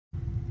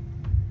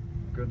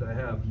Good to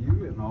have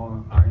you and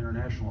all our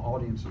international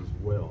audience as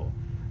well.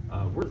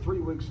 We're 3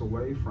 weeks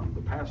away from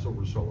the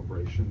Passover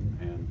celebration,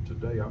 and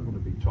today I'm going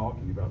to be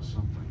talking about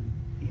something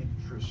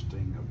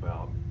interesting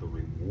about the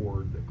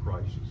reward that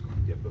Christ is going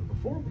to get. But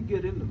before we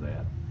get into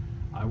that,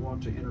 I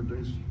want to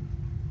introduce...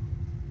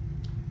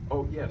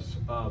 Oh, yes,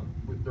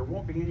 there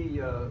won't be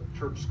any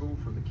church school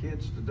for the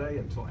kids today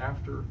until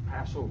after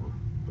Passover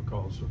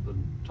because of the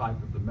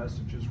type of the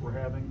messages we're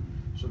having,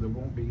 so there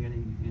won't be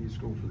any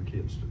school for the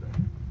kids today.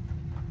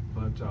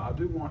 But I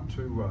do want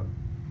to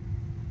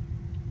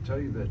tell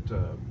you that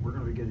we're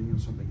going to be getting into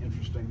something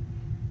interesting,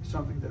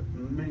 something that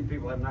many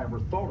people have never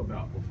thought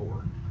about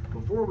before.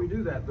 Before we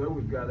do that, though,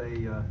 we've got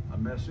a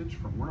message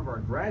from one of our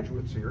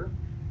graduates here.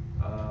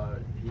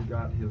 He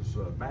got his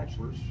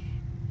bachelor's,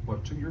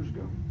 2 years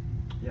ago?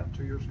 Yeah,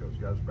 2 years ago. He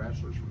got his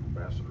bachelor's from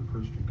Ambassador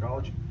Christian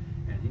College,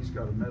 and he's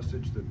got a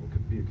message that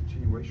could be a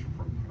continuation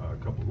from a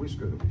couple of weeks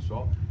ago that we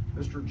saw.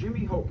 Mr.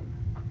 Jimmy Hogan.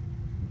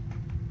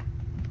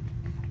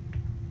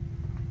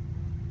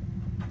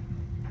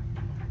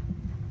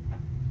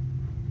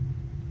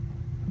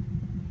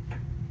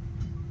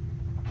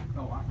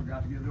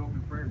 To give the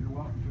opening prayer. You're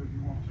welcome to if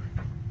you want to.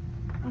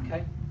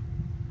 Okay.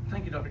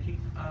 Thank you, Dr. Keith.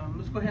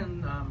 Let's go ahead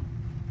and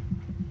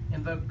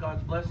invoke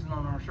God's blessing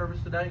on our service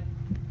today.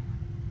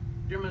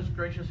 Dear most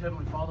gracious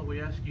Heavenly Father,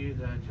 we ask you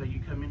that you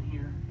come in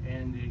here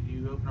and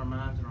you open our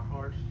minds and our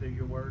hearts to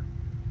your word.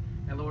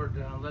 And Lord,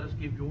 let us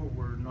give your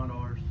word, not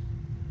ours.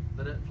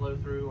 Let it flow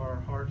through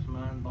our hearts,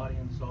 mind, body,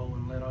 and soul,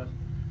 and let us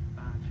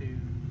to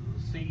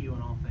see you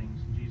in all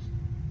things. In Jesus'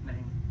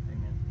 name,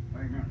 amen.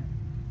 Amen.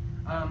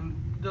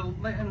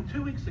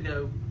 2 weeks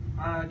ago,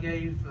 I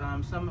gave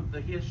some of the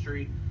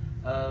history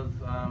of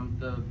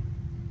the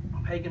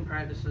pagan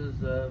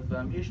practices of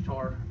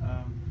Ishtar,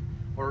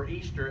 or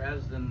Easter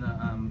as in the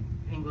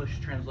English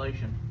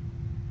translation.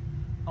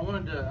 I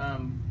wanted to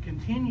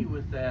continue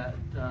with that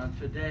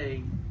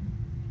today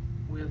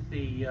with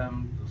the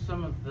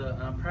some of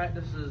the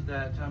practices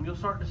that you'll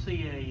start to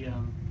see a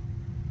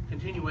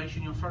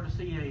continuation. You'll start to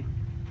see a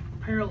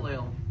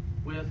parallel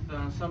with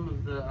some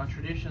of the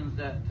traditions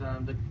that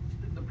the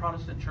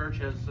Protestant Church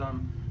has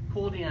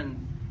pulled in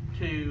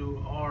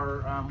to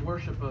our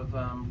worship of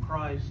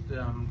Christ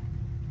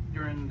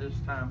during this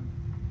time.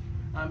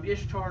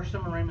 Ishtar,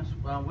 Semiramis,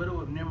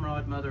 widow of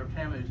Nimrod, mother of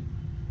Tammuz,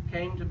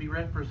 came to be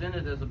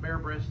represented as a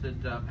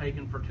bare-breasted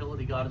pagan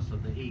fertility goddess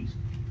of the East.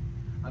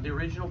 The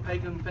original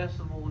pagan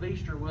festival of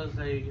Easter was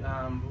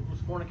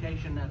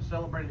fornication that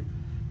celebrated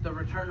the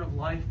return of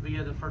life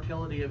via the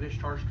fertility of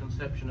Ishtar's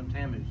conception of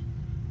Tammuz.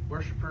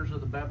 Worshippers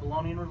of the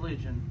Babylonian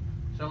religion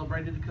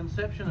celebrated the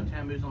conception of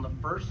Tammuz on the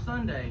first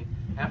Sunday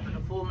after the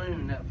full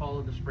moon that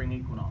followed the spring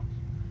equinox.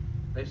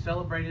 They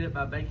celebrated it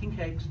by baking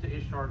cakes to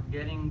Ishtar,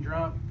 getting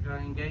drunk,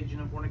 engaging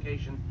in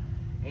fornication,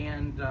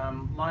 and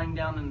lying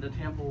down in the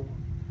temple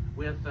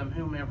with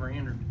whomever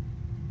entered.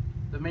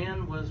 The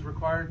man was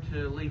required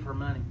to leave her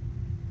money.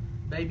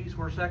 Babies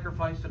were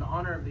sacrificed in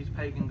honor of these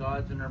pagan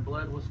gods, and their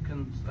blood was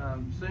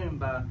consumed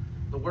by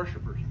the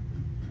worshippers.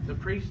 The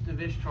priest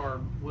of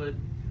Ishtar would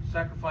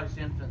sacrifice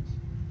infants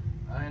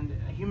and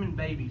human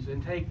babies,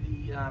 and take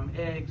the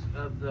eggs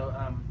of the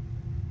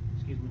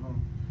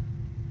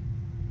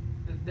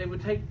they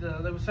would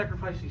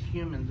sacrifice these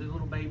humans, these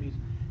little babies,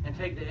 and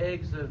take the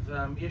eggs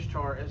of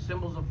Ishtar as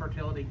symbols of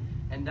fertility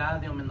and dye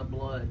them in the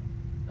blood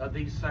of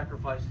these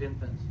sacrificed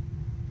infants.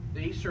 The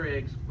Easter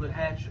eggs would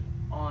hatch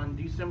on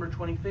December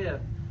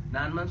 25th,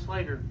 9 months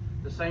later,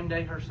 the same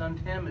day her son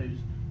Tammuz,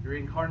 the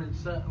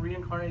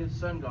reincarnated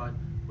sun god,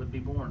 would be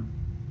born.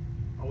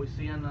 Are we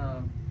seeing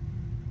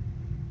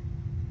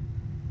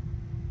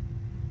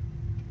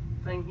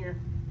thing here?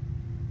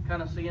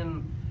 Kind of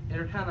seeing,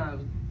 they're kind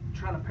of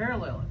trying to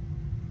parallel it.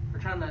 They're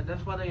trying to,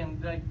 that's why they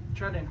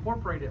try to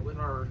incorporate it with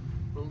our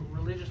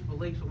religious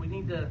beliefs. So we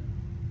need to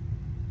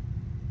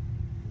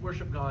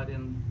worship God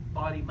in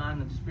body,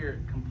 mind, and spirit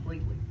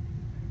completely.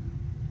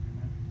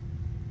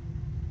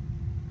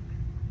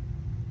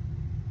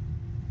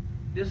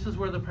 This is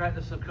where the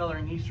practice of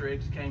coloring Easter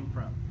eggs came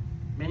from.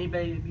 Many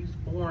babies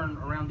born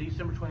around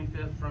December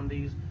 25th from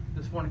this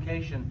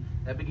fornication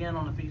that began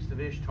on the Feast of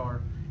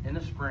Ishtar in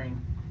the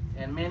spring,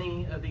 and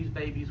many of these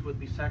babies would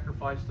be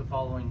sacrificed the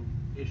following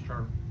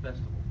Ishtar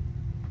festival.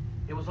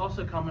 It was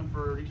also common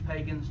for these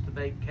pagans to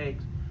bake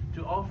cakes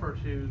to offer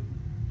to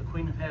the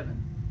Queen of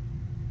Heaven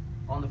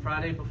on the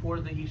Friday before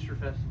the Easter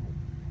festival.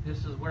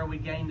 This is where we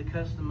gained the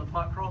custom of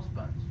hot cross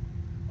buns.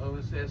 Oh,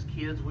 as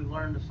kids, we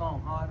learned the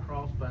song, Hot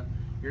Cross Bun.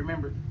 You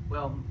remember,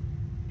 well,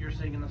 you're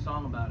singing the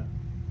song about it.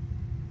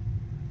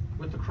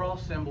 With the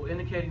cross symbol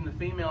indicating the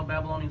female,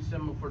 Babylonian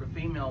symbol for the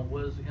female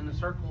was in the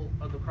circle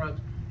of the crux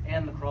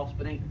and the cross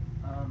beneath.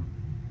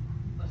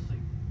 Let's see.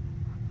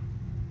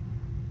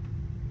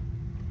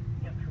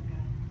 Yep, here we go.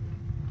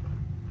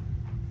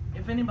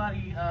 If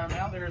anybody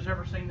out there has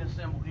ever seen this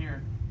symbol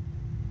here,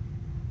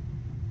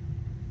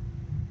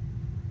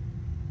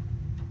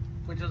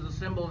 which is the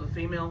symbol of the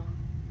female,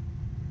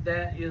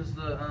 that is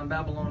the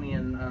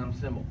Babylonian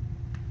symbol.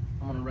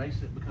 I'm going to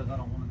erase it because I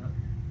don't want it up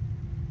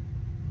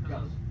here.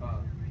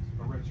 Got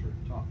a red shirt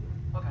top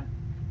there. Okay.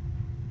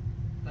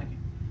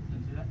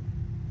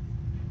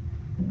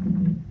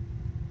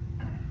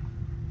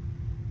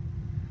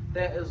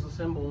 that is the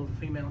symbol of a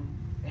female,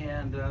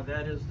 and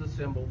that is the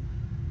symbol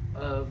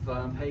of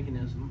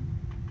paganism.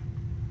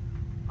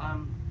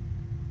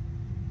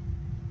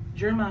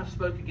 Jeremiah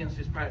spoke against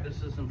these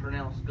practices and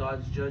pronounced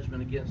God's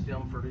judgment against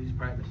them for these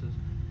practices.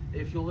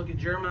 If you'll look at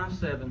Jeremiah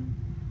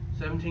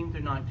 7:17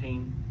 through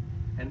 19,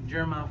 and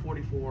Jeremiah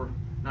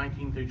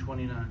 44:19 through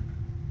 29.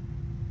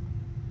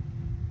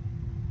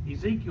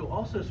 Ezekiel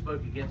also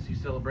spoke against the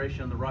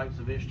celebration of the rites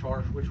of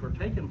Ishtar, which were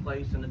taking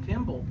place in the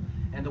temple,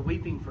 and the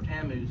weeping for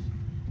Tammuz.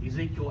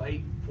 Ezekiel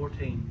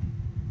 8:14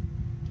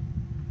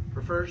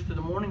 refers to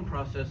the mourning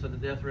process of the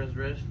death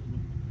resurrection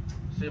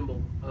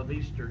symbol of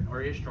Easter,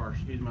 or Ishtar,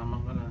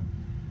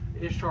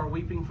 Ishtar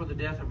weeping for the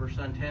death of her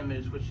son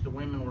Tammuz, which the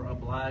women were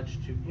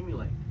obliged to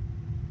emulate.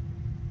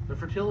 The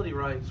fertility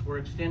rites were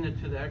extended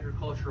to the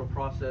agricultural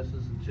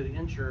processes and to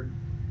ensure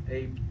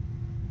a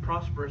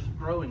prosperous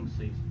growing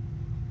season.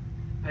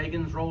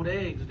 Pagans rolled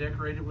eggs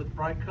decorated with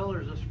bright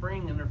colors of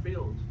spring in their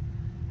fields,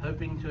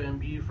 hoping to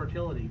imbue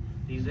fertility.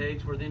 These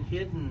eggs were then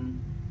hidden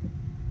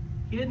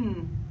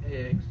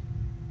eggs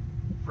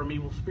from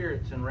evil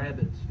spirits in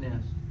rabbits'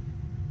 nests,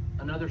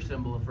 another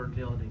symbol of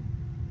fertility.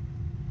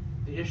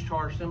 The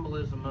Ishtar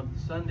symbolism of the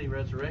Sunday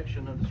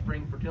resurrection of the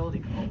spring fertility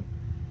cult.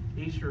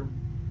 Easter,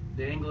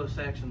 the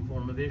Anglo-Saxon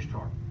form of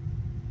Ishtar,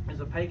 is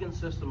a pagan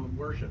system of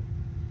worship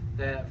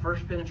that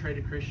first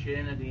penetrated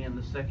Christianity in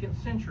the 2nd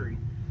century.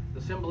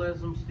 The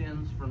symbolism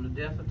stems from the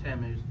death of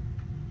Tammuz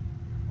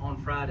on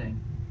Friday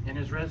and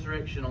his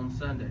resurrection on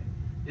Sunday.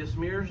 This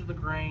mirrors the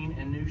grain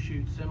and new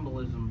shoot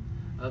symbolism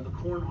of the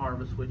corn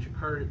harvest, which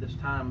occurred at this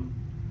time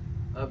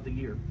of the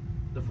year.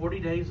 The 40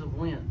 days of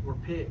Lent were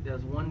picked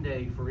as one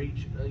day for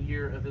each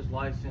year of his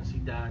life since he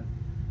died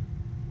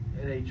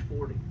at age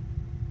 40.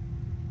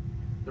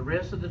 The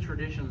rest of the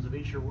traditions of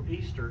Easter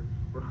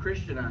were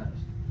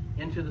Christianized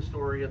into the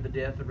story of the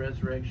death and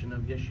resurrection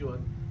of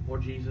Yeshua, or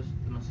Jesus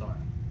the Messiah.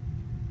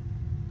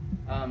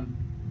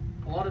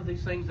 A lot of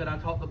these things that I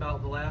talked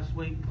about the last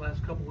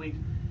couple weeks,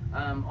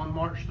 on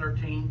March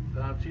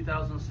 13th,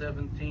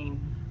 2017,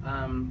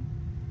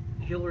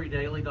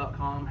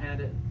 HillaryDaily.com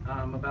had it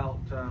about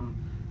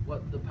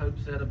what the Pope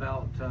said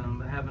about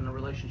having a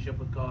relationship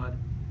with God.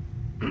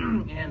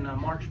 And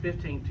March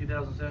 15th,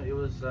 2007, it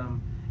was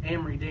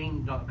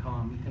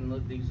amredeemed.com. You can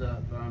look these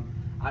up.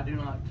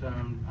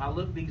 I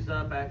looked these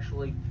up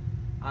actually.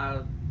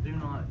 I do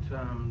not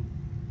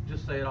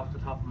just say it off the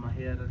top of my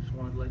head. I just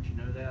wanted to let you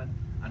know that.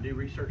 I do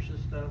research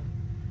this stuff,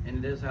 and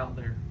it is out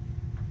there.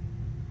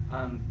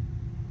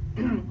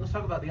 Let's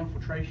talk about the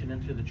infiltration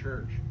into the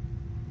church.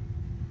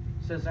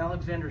 It says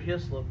Alexander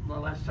Hislop, the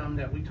last time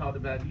that we talked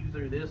about, you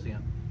threw this in.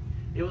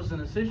 It was an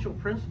essential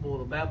principle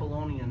of the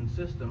Babylonian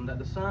system that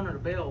the sun or the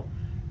bell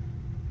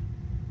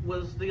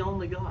was the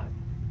only God.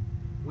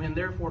 When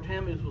therefore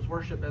Tammuz was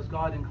worshipped as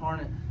God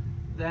incarnate,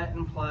 that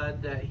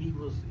implied that he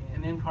was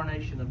an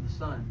incarnation of the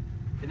sun.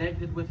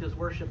 Connected with his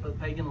worship of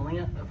pagan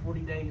Lent of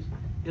 40 days,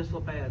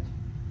 Hislop adds,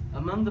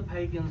 among the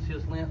pagans,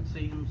 this Lent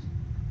seems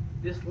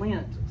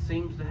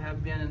to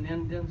have been an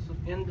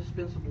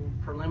indispensable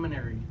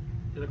preliminary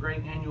to the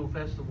great annual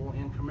festival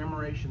in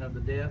commemoration of the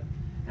death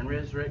and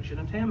resurrection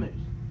of Tammuz,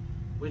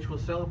 which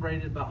was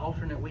celebrated by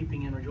alternate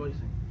weeping and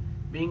rejoicing,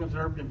 being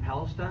observed in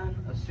Palestine,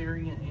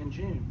 Assyria in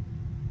June,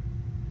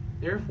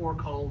 therefore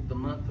called the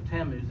month of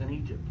Tammuz in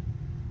Egypt,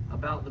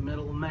 about the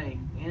middle of May,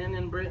 and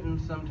in Britain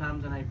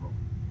sometimes in April,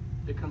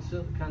 to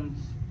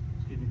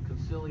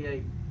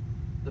conciliate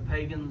the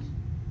pagans'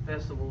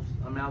 festivals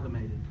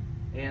amalgamated,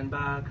 and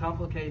by a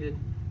complicated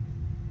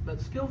but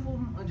skillful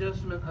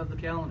adjustment of the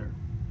calendar.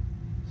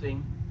 See,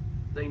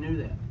 they knew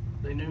that.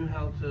 They knew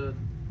how to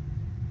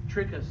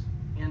trick us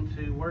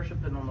into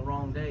worshiping on the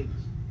wrong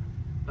dates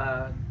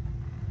by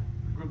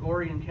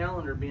Gregorian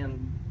calendar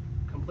being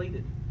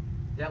completed.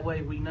 That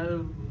way we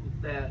know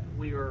that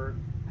we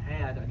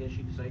had, I guess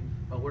you could say,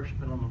 by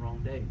worshiping on the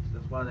wrong dates.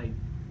 That's why they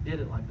did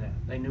it like that.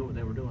 They knew what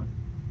they were doing.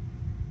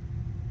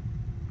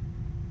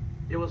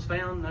 It was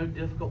found no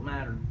difficult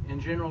matter, in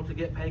general, to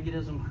get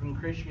paganism from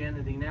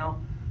Christianity, now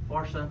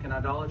far sunk in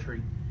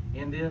idolatry,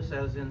 in this,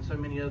 as in so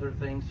many other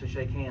things, to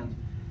shake hands.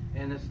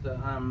 And it's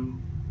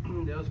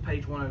that was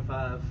page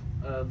 105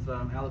 of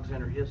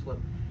Alexander Hislop.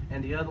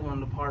 And the other one,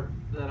 the part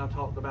that I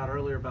talked about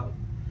earlier about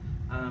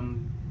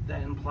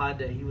that implied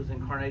that he was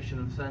incarnation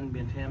of the sun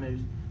being Tammuz,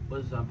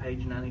 was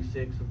page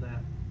 96 of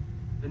that.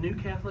 The New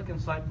Catholic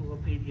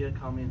Encyclopedia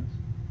comments,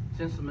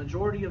 since the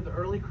majority of the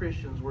early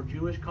Christians were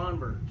Jewish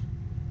converts,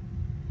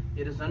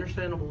 it is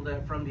understandable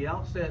that from the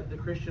outset the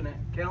Christian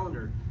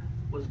calendar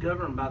was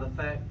governed by the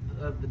fact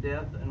of the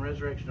death and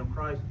resurrection of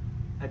Christ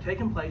had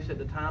taken place at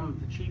the time of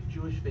the chief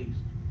Jewish feast,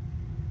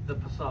 the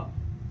Pesach,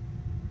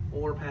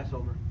 or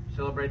Passover,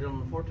 celebrated on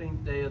the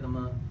 14th day of the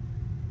month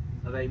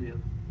of Aviv,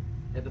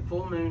 at the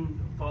full moon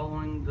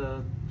following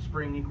the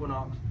spring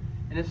equinox.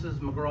 And this is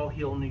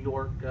McGraw-Hill, New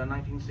York,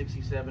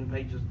 1967,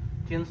 pages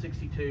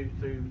 1062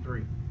 through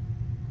 3.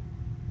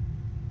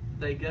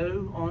 They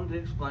go on to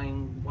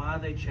explain why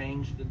they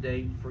changed the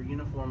date for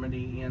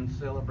uniformity in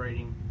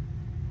celebrating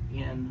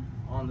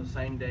on the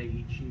same day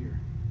each year.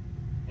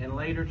 and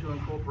later to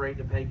incorporate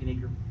the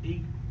pagan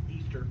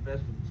Easter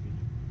festival.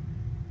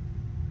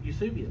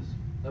 Eusebius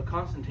of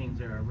Constantine's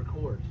era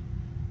records,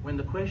 when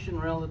the question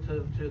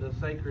relative to the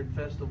sacred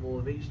festival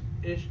of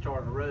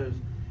Ishtar arose,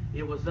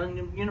 it was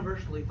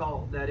universally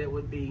thought that it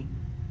would be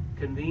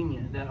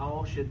convenient that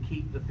all should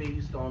keep the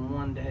feast on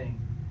one day.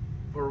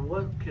 For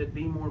what could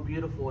be more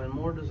beautiful and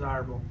more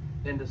desirable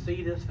than to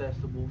see this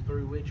festival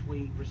through which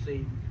we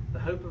receive the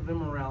hope of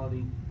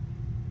immortality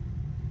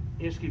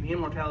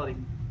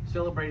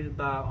celebrated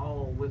by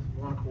all with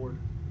one accord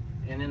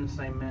and in the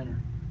same manner.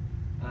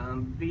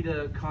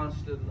 Vita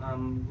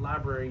Constant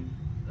Library,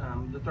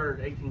 the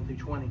 3rd, 18 through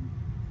 20.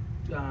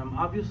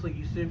 Obviously,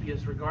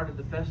 Eusebius regarded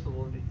the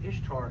festival of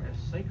Ishtar as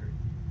sacred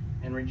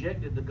and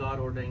rejected the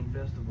God-ordained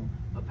festival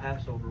of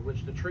Passover,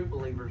 which the true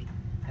believers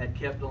had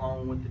kept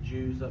along with the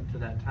Jews up to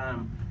that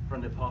time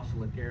from the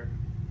apostolic era.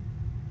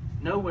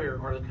 Nowhere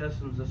are the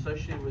customs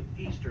associated with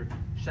Easter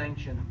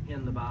sanctioned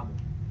in the Bible.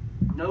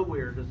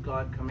 Nowhere does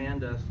God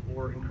command us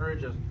or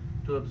encourage us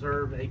to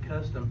observe a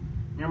custom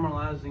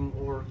memorializing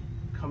or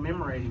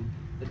commemorating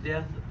the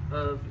death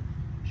of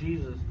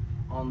Jesus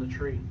on the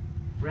tree.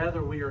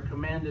 Rather, we are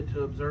commanded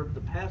to observe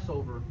the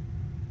Passover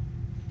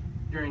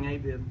during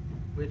Abib,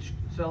 which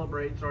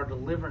celebrates our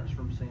deliverance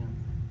from sin.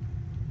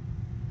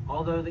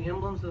 Although the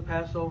emblems of the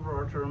Passover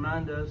are to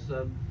remind us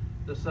of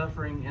the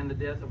suffering and the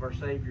death of our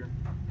Savior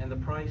and the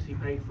price He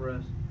paid for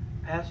us,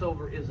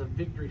 Passover is a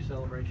victory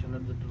celebration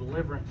of the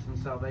deliverance and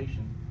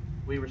salvation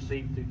we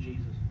received through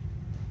Jesus,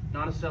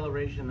 not a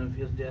celebration of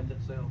His death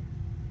itself.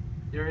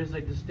 There is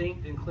a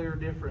distinct and clear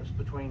difference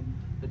between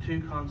the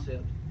two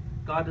concepts.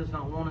 God does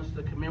not want us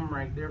to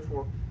commemorate,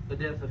 therefore, the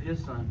death of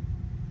His Son.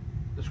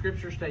 The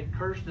Scriptures state,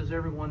 "Cursed is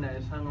everyone that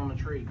is hung on a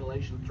tree,"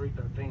 Galatians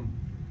 3:13.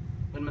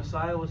 When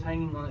Messiah was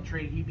hanging on a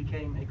tree, He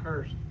became a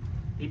curse.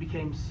 He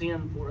became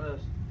sin for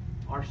us,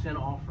 our sin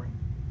offering.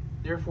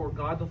 Therefore,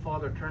 God the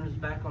Father turned His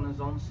back on His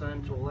own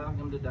Son to allow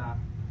Him to die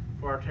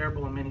for our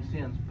terrible and many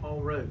sins.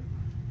 Paul wrote,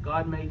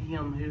 "God made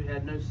Him who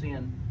had no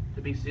sin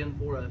to be sin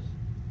for us,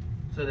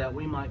 so that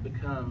we might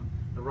become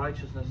the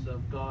righteousness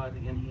of God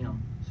in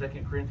Him."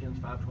 2 Corinthians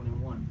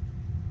 5:21.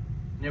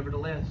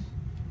 Nevertheless,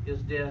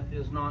 His death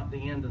is not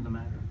the end of the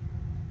matter.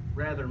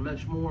 Rather,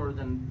 much more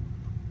than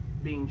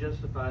being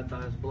justified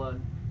by His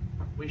blood,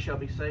 we shall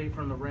be saved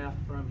from the wrath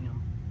from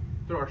Him,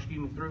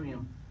 through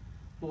Him.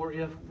 For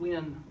if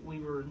when we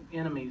were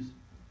enemies,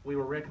 we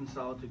were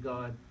reconciled to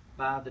God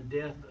by the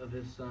death of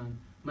His Son,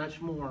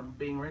 much more,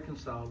 being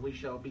reconciled, we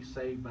shall be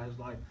saved by His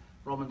life.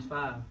 Romans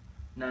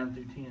 5:9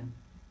 through 10.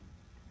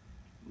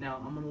 Now,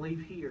 I'm going to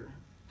leave here.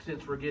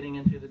 Since we're getting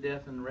into the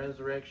death and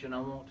resurrection,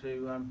 I want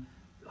to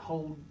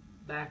hold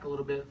back a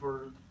little bit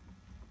for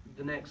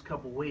the next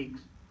couple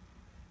weeks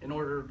in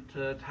order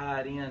to tie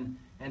it in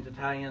and to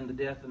tie in the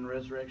death and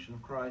resurrection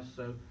of Christ.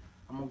 So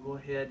I'm going to go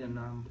ahead and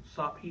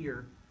stop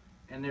here,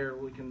 and there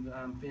we can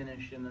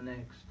finish in the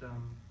next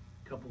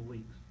couple of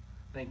weeks.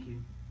 Thank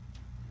you.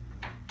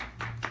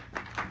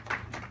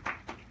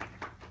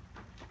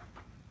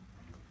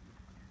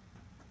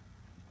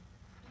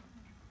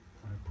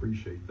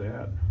 Appreciate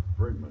that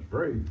very much.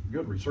 Very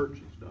good research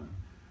is done.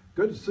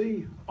 Good to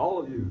see all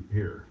of you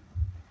here.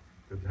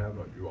 Good to have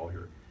you all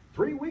here.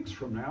 3 weeks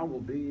from now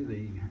will be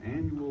the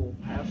annual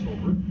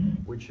Passover,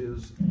 which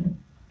is,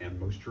 and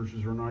most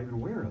churches are not even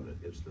aware of it,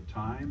 it's the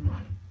time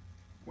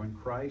when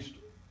Christ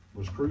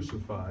was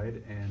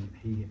crucified and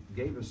He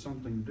gave us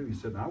something to do. He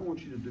said, "I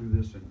want you to do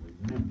this in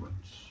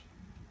remembrance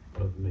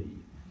of me."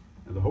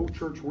 And the whole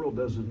church world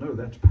doesn't know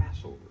that's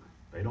Passover.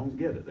 They don't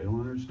get it. They don't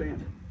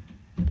understand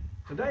it.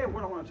 Today,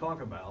 what I want to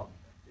talk about,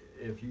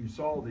 if you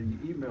saw the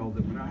email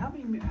that went out, how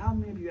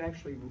many of you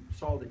actually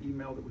saw the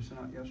email that was sent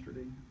out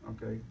yesterday?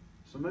 Okay.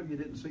 Some of you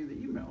didn't see the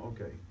email.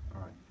 Okay.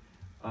 All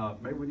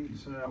right. Maybe we need to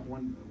send it out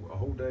a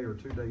whole day or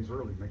 2 days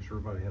early, make sure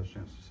everybody has a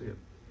chance to see it.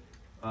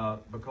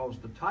 Because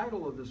the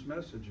title of this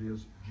message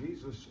is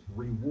Jesus'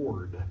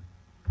 Reward.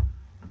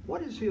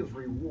 What is His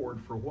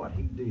reward for what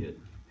He did?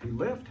 He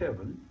left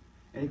heaven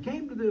and He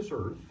came to this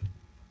earth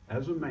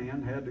as a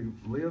man, had to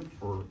live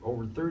for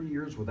over 30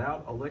 years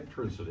without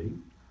electricity.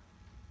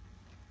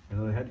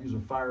 And they had to use a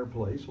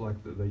fireplace like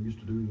they used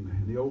to do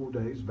in the old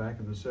days back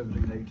in the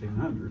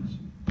 1800s.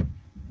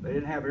 They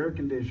didn't have air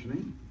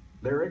conditioning.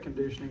 Their air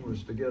conditioning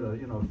was to get a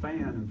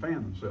fan and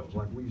fan themselves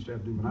like we used to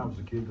have to do when I was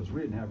a kid, because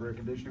we didn't have air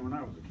conditioning when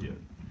I was a kid.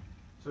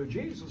 So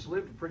Jesus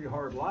lived a pretty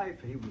hard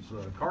life. He was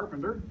a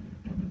carpenter,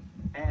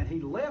 and He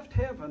left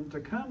heaven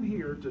to come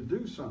here to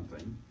do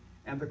something.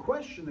 And the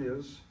question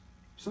is,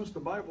 since the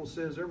Bible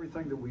says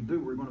everything that we do,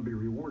 we're going to be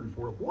rewarded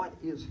for it, what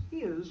is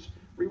His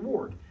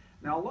reward?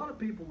 Now, a lot of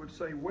people would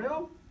say,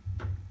 well,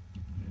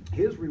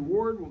 His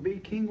reward will be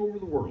king over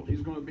the world.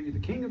 He's going to be the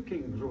King of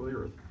Kings over the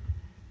earth.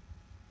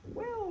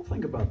 Well,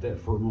 think about that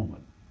for a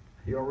moment.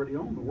 He already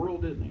owned the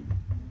world, didn't He?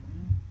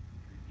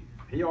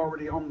 He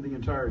already owned the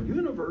entire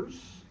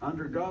universe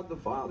under God the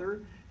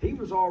Father. He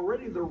was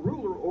already the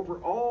ruler over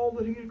all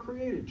that He had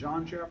created.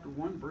 John chapter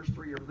 1, verse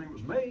 3, everything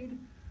was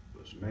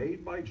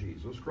made by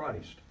Jesus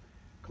Christ.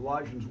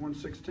 Colossians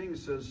 1:16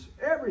 says,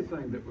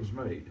 everything that was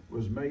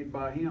made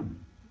by Him.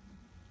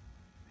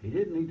 He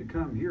didn't need to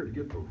come here to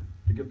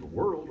get the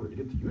world or to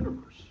get the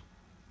universe.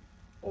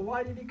 Well,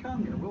 why did he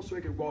come here? Well, so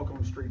he could walk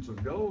on streets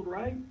of gold,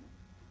 right?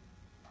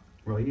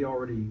 Well, he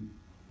already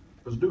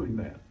was doing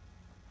that.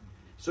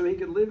 So he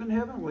could live in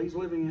heaven? Well, he was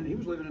living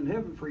in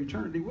heaven for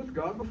eternity with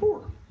God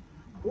before.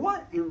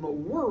 What in the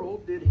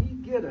world did he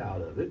get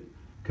out of it,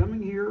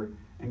 coming here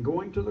and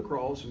going to the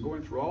cross and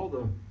going through all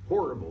the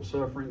horrible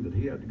suffering that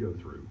he had to go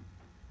through?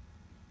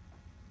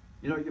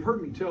 You know, you've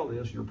heard me tell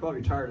this, and you're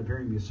probably tired of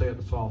hearing me say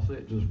it, so I'll say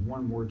it just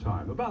one more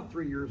time. About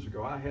 3 years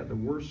ago, I had the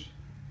worst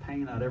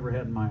pain I'd ever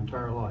had in my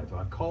entire life.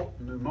 I caught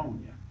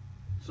pneumonia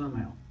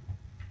somehow.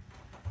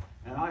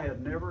 And I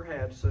had never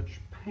had such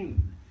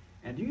pain.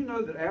 And do you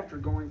know that after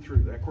going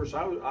through that, of course,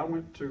 I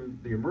went to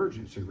the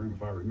emergency room,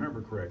 if I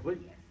remember correctly,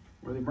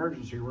 or the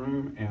emergency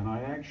room, and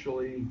I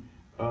actually,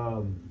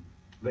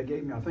 they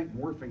gave me, I think,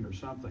 morphine or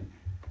something.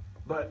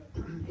 But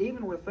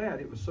even with that,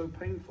 it was so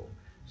painful.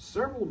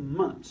 Several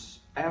months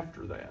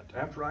after that,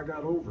 after I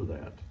got over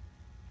that,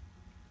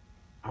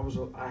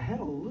 I had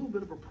a little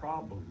bit of a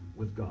problem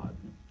with God.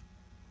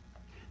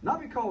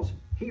 Not because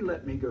he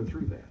let me go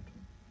through that,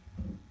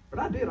 but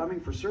I did. I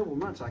mean, for several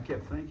months I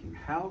kept thinking,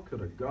 how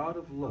could a God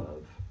of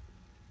love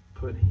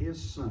put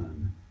his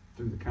son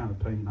through the kind of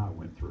pain I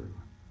went through?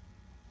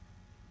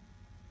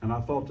 And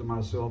I thought to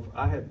myself,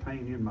 I had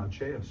pain in my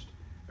chest.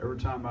 Every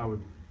time I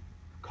would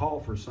call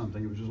for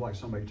something, it was just like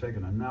somebody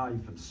taking a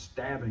knife and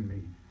stabbing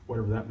me,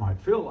 whatever that might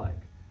feel like.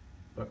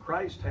 But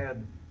Christ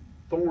had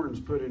thorns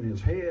put in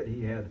his head.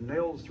 He had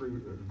nails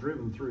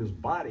driven through his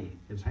body,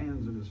 his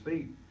hands and his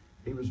feet.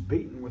 He was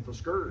beaten with a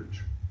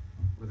scourge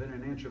within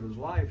an inch of his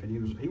life,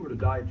 and he would have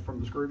died from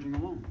the scourging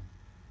alone.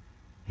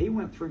 He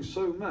went through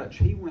so much.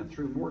 He went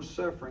through more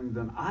suffering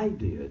than I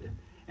did.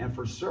 And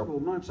for several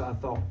months I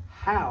thought,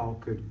 how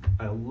could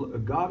a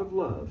God of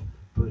love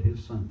put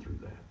his son through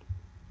that?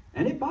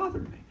 And it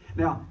bothered me.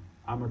 Now,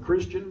 I'm a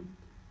Christian.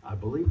 I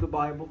believe the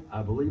Bible.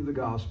 I believe the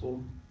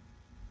gospel.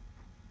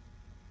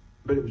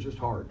 But it was just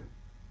hard.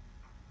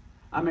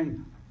 I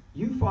mean,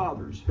 you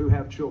fathers who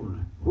have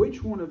children,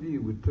 which one of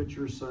you would put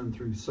your son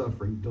through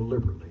suffering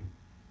deliberately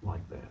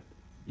like that?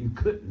 You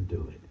couldn't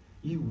do it.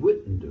 You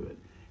wouldn't do it.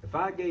 If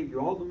I gave you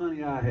all the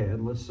money I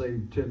had, let's say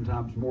 10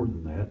 times more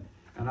than that,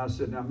 and I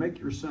said, now make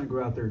your son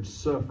go out there and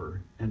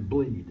suffer and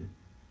bleed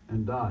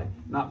and die.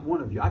 Not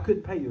one of you. I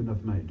couldn't pay you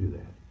enough money to do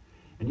that.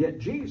 And yet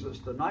Jesus,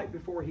 the night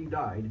before he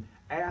died,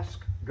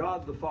 asked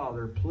God the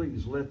Father,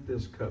 please let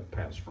this cup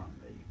pass from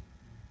me.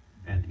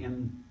 And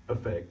in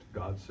effect,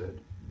 God said,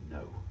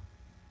 no.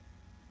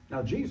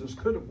 Now Jesus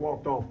could have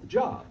walked off the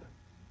job,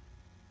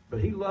 but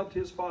he loved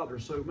his Father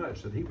so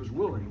much that he was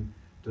willing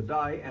to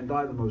die, and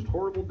die the most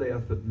horrible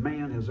death that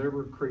man has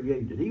ever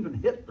created. Even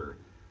Hitler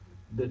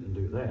didn't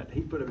do that.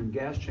 He put them in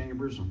gas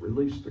chambers and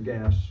released the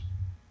gas,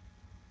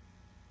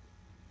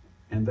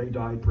 and they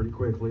died pretty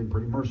quickly and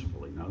pretty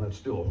mercifully. Now, that's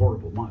still a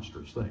horrible,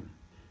 monstrous thing.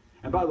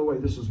 And by the way,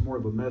 this is more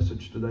of a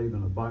message today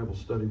than a Bible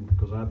study,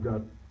 because I've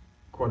got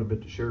quite a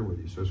bit to share with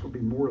you. So it's going to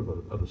be more of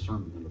a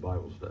sermon than a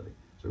Bible study.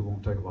 So it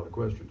won't take a lot of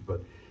questions.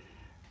 But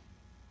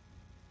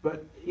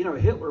you know,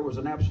 Hitler was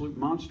an absolute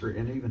monster,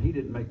 and even he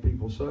didn't make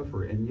people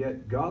suffer. And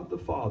yet God the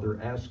Father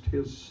asked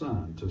his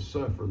son to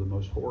suffer the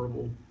most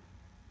horrible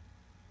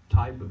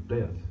type of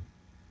death.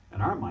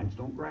 And our minds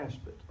don't grasp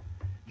it.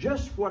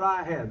 Just what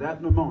I had,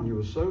 that pneumonia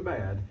was so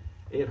bad,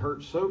 it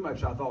hurt so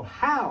much, I thought,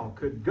 how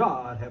could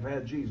God have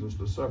had Jesus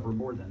to suffer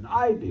more than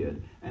I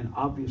did? And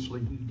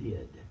obviously he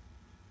did.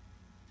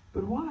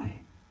 But why?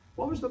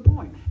 What was the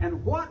point?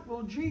 And what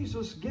will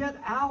Jesus get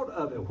out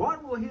of it?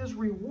 What will his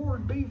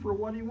reward be for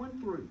what he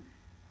went through?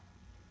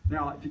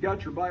 Now, if you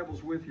got your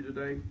Bibles with you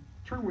today,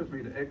 turn with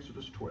me to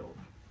Exodus 12,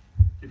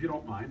 if you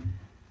don't mind.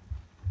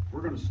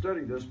 We're going to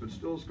study this, but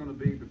still it's going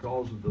to be,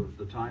 because of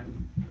the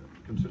time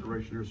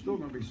consideration here, it's still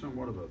going to be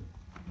somewhat of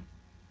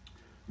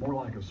more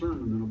like a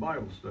sermon than a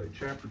Bible study.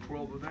 Chapter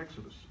 12 of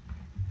Exodus.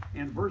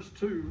 In verse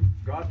 2,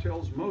 God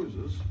tells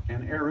Moses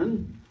and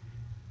Aaron,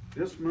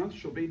 this month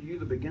shall be to you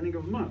the beginning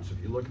of months. If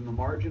you look in the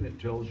margin, it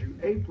tells you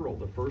April,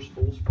 the first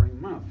full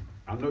spring month.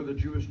 I know the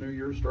Jewish New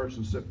Year starts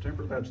in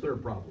September. That's their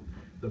problem.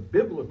 The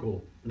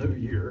biblical New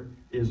Year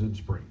is in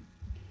spring.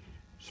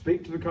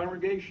 Speak to the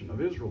congregation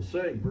of Israel,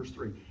 saying, verse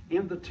 3,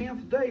 in the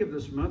 10th day of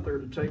this month they are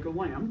to take a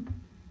lamb,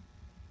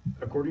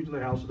 according to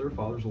the house of their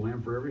fathers, a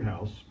lamb for every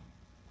house.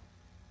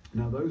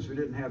 Now those who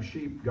didn't have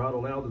sheep, God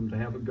allowed them to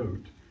have a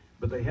goat.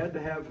 But they had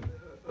to have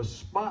a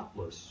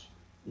spotless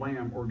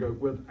lamb or goat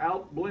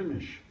without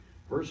blemish.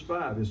 Verse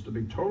 5 is to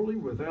be totally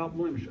without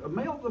blemish. A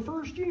male of the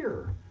first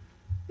year.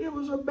 It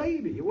was a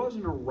baby. It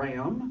wasn't a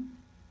ram.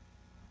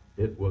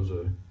 It was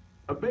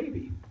a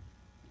baby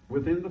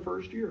within the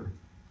first year.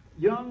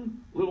 Young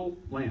little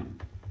lamb.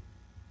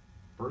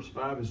 Verse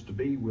 5 is to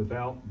be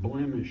without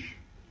blemish.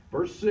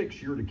 Verse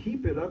 6, you're to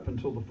keep it up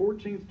until the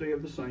 14th day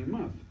of the same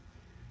month.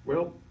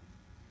 Well,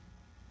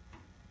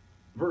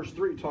 verse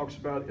 3 talks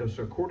about us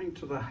according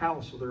to the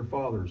house of their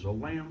fathers, a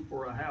lamb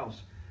for a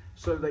house.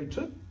 So they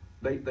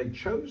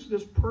chose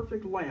this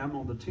perfect lamb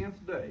on the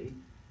 10th day.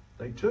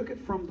 They took it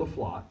from the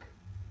flock.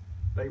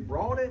 They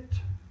brought it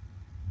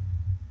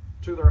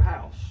to their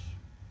house.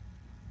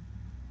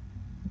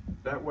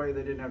 That way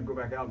they didn't have to go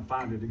back out and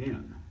find it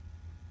again.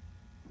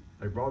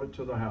 They brought it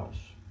to the house.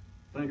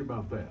 Think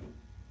about that.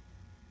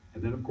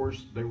 And then, of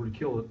course, they were to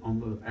kill it on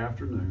the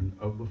afternoon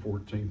of the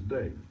 14th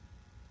day.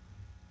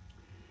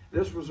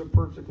 This was a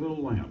perfect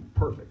little lamb.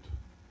 Perfect.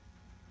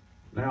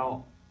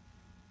 Now,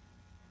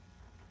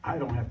 I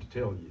don't have to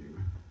tell you,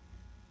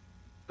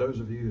 those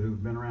of you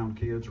who've been around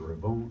kids or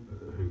have owned,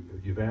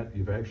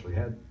 you've actually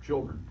had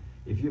children,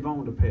 if you've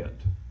owned a pet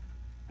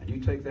and you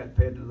take that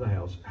pet into the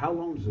house, how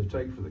long does it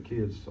take for the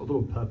kids, a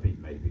little puppy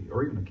maybe,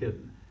 or even a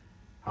kitten,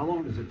 how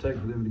long does it take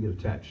for them to get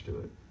attached to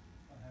it?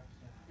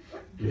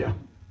 Yeah.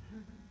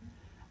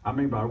 I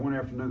mean, by one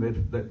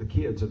afternoon, the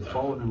kids had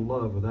fallen in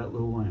love with that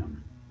little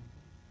lamb.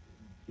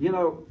 You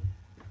know,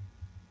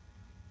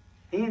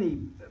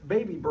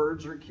 baby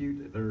birds are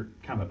cute. They're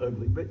kind of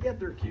ugly, but yet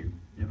they're cute,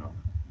 you know.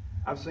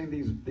 I've seen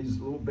these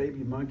little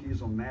baby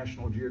monkeys on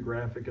National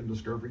Geographic and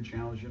Discovery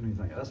Channel, and you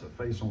think, that's a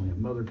face only a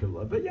mother could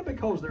love. But yeah,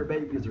 because they're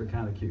babies, they're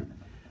kind of cute.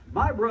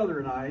 My brother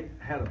and I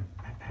had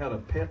a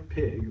pet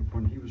pig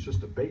when he was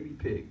just a baby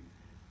pig.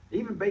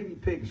 Even baby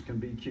pigs can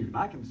be cute. And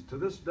I can, to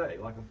this day,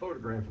 like a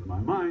photograph in my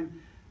mind,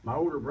 my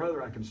older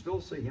brother, I can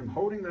still see him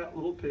holding that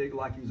little pig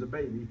like he's a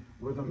baby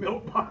with a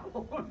milk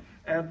bottle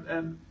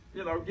and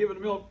you know,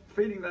 giving milk,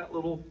 feeding that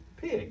little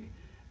pig.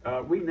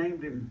 We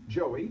named him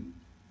Joey,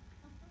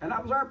 and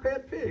that was our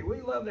pet pig.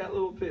 We loved that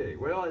little pig.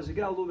 Well, as he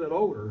got a little bit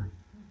older,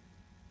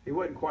 he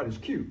wasn't quite as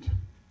cute.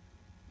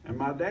 And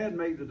my dad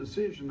made the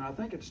decision, I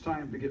think it's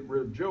time to get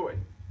rid of Joey.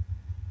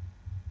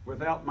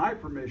 Without my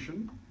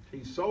permission,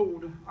 he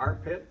sold our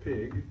pet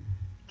pig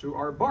to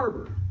our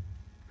barber,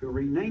 who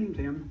renamed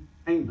him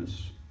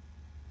Amos,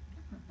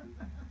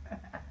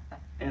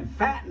 and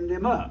fattened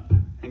him up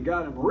and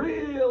got him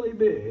really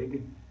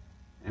big.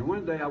 And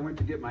one day I went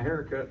to get my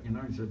hair cut, you know,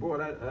 and he said, boy,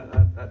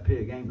 that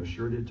pig Amos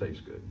sure did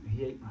taste good.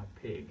 He ate my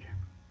pig.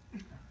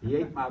 He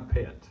ate my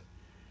pet.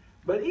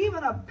 But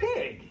even a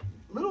pig,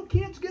 little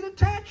kids get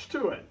attached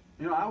to it.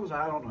 You know, I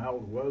don't know how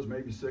old it was,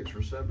 maybe 6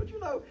 or 7, but you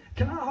know,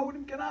 can I hold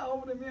him? Can I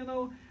hold him? You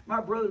know,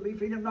 my brother would be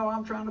feeding him. No,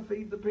 I'm trying to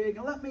feed the pig,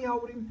 and let me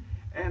hold him.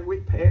 And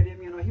we pet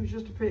him, you know, he was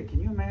just a pig.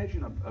 Can you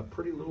imagine a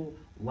pretty little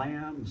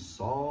lamb,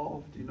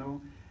 soft, you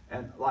know?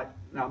 And like,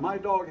 now my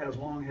dog has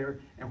long hair,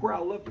 and where I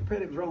love to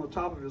pet him is right on the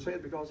top of his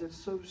head because it's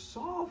so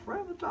soft right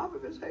on the top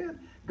of his head.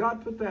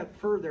 God put that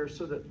fur there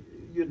so that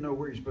you'd know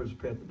where you're supposed to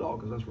pet the dog,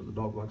 because that's where the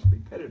dog likes to be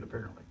petted,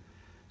 apparently.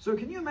 So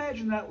can you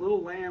imagine that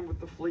little lamb with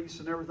the fleece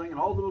and everything, and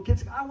all the little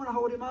kids, I want to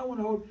hold him, I want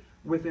to hold him.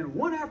 Within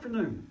one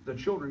afternoon, the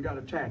children got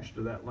attached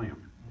to that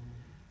lamb.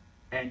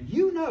 And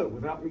you know,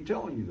 without me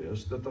telling you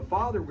this, that the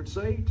father would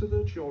say to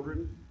the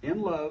children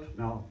in love,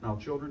 now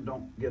children,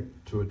 don't get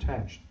too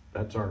attached.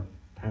 That's our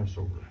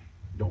Passover.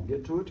 Don't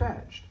get too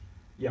attached.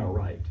 Yeah,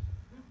 right.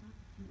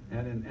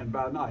 And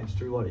by night, it's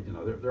too late. You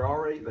know,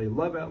 they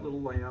love that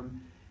little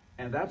lamb.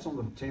 And that's on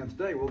the 10th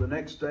day. Well, the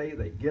next day,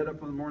 they get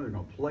up in the morning, they're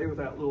going to play with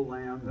that little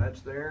lamb. That's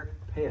their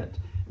pet.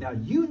 Now,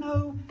 you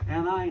know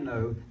and I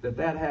know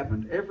that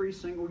happened every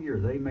single year.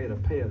 They made a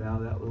pet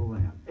out of that little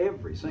lamb.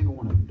 Every single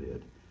one of them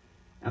did.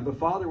 And the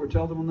father would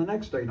tell them on the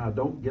next day, now,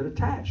 don't get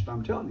attached.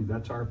 I'm telling you,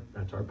 that's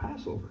our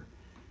Passover.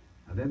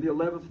 And then the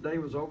 11th day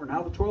was over.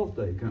 Now the 12th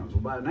day comes.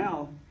 Well, by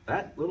now,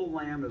 that little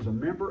lamb is a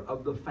member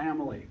of the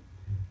family.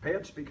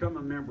 Pets become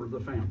a member of the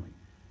family.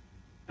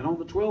 And on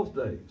the 12th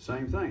day,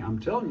 same thing. I'm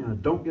telling you,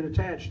 don't get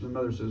attached. And the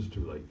mother says, it's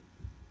too late.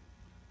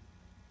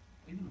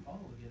 Even the father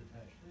would get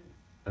attached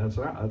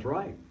too. That's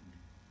right.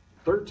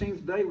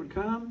 13th day would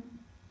come.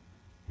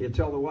 He'd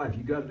tell the wife,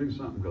 you got to do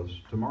something, because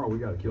tomorrow we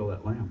got to kill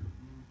that lamb.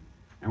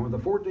 And when the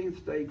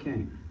 14th day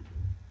came,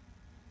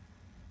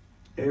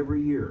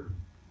 every year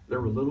there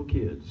were little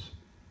kids,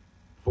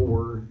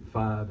 4,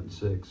 5, and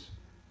 6,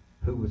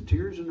 who with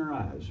tears in their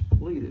eyes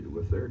pleaded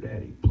with their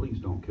daddy, please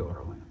don't kill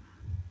our lamb.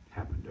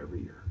 Happened every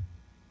year.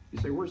 You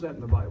say, where's that in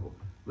the Bible?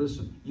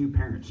 Listen, you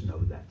parents know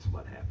that's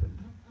what happened.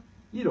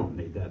 You don't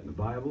need that in the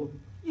Bible.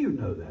 You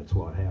know that's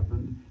what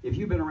happened. If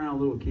you've been around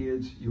little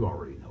kids, you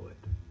already know it.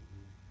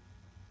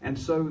 And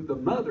so the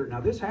mother,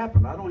 now this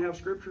happened, I don't have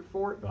scripture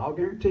for it, but I'll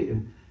guarantee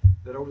you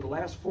that over the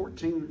last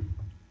 14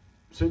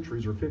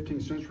 centuries or 15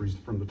 centuries,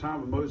 from the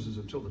time of Moses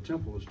until the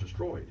temple was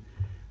destroyed,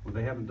 when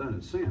they haven't done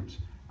it since,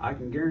 I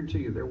can guarantee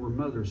you there were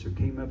mothers who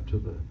came up to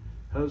the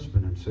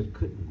husband and said,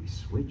 couldn't we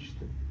switch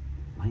the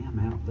lamb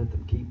out, let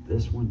them keep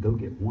this one, go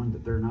get one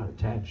that they're not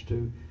attached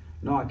to?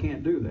 No, I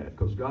can't do that,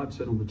 because God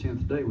said on the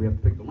 10th day we have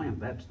to pick the lamb.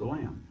 That's the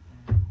lamb.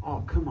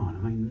 Oh, come on.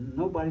 I mean,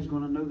 nobody's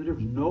going to know the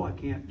difference. No, I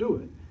can't do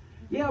it.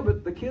 Yeah,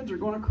 but the kids are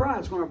going to cry.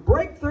 It's going to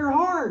break their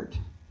heart.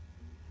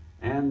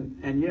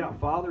 And yeah,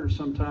 father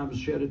sometimes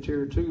shed a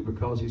tear too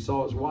because he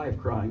saw his wife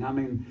crying. I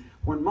mean,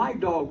 when my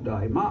dog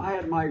died, I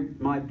had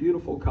my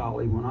beautiful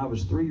collie when I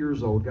was 3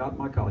 years old, got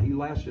my collie. He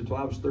lasted until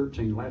I was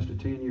 13, lasted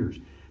 10 years.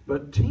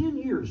 But 10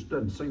 years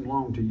doesn't seem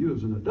long to you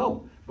as an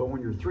adult. But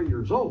when you're 3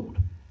 years old,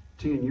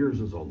 10 years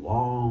is a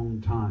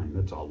long time.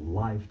 It's a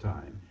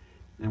lifetime.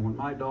 And when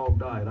my dog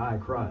died, I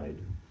cried.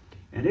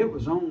 And it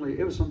was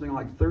something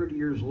like 30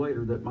 years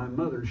later that my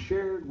mother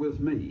shared with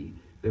me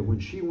that when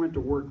she went to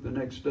work the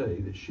next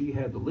day, that she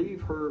had to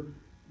leave her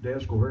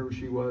desk or wherever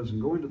she was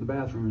and go into the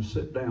bathroom and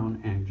sit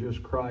down and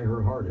just cry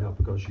her heart out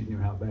because she knew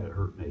how bad it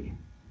hurt me.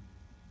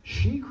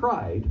 She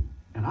cried,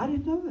 and I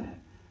didn't know that,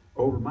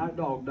 over my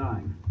dog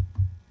dying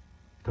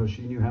because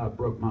she knew how it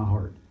broke my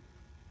heart.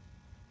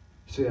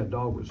 See, that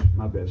dog was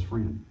my best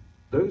friend.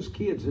 Those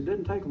kids, it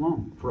didn't take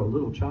long for a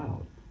little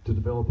child to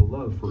develop a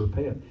love for a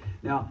pet.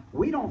 Now,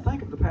 we don't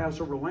think of the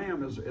Passover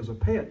lamb as a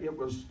pet. It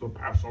was the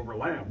Passover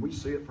lamb. We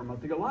see it from a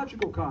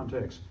theological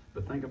context,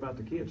 but think about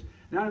the kids.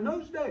 Now, in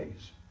those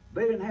days,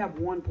 they didn't have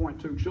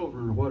 1.2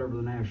 children or whatever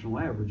the national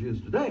average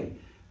is today.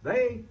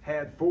 They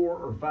had 4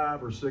 or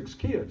 5 or 6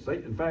 kids.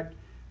 In fact,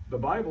 the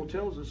Bible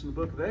tells us in the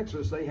book of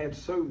Exodus they had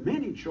so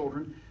many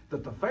children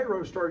that the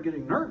Pharaoh started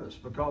getting nervous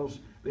because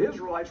the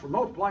Israelites were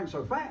multiplying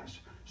so fast.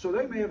 So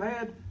they may have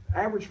had,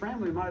 average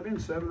family might have been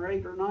 7 or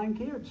 8 or 9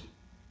 kids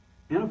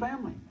in a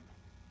family.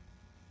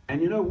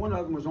 And one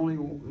of them was only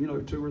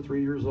 2 or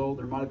 3 years old.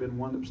 There might have been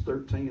one that was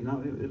 13.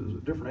 Now, it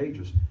was different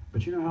ages.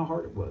 But you know how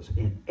hard it was.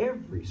 In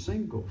every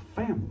single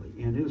family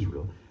in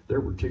Israel, there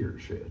were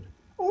tears shed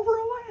over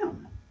a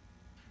lamb.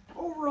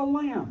 Over a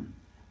lamb.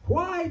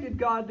 Why did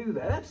God do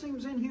that? That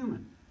seems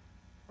inhuman.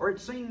 Or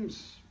it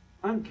seems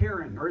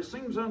uncaring. Or it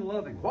seems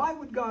unloving. Why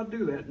would God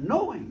do that,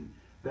 knowing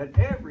that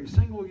every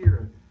single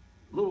year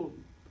little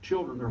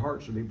children, their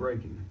hearts would be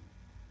breaking?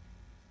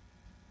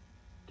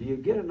 Do you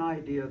get an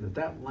idea that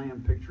that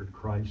lamb pictured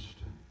Christ?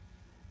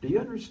 Do you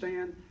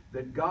understand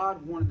that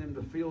God wanted them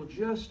to feel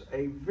just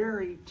a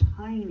very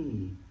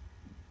tiny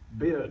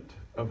bit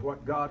of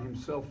what God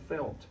himself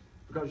felt?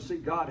 Because you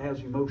see, God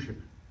has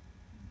emotion.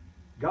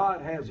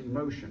 God has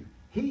emotion.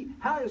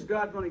 How is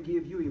God going to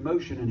give you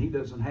emotion and he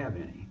doesn't have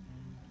any?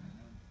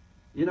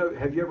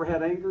 Have you ever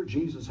had anger?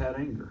 Jesus had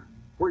anger.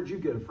 Where'd you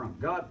get it from?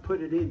 God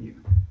put it in you.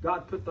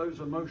 God put those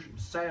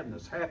emotions,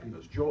 sadness,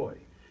 happiness, joy.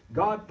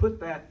 God put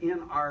that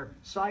in our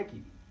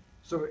psyche.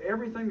 So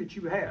everything that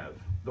you have,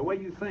 the way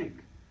you think,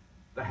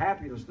 the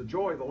happiness, the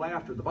joy, the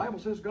laughter, the Bible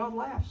says God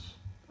laughs.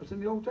 That's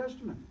in the Old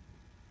Testament.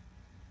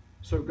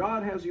 So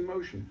God has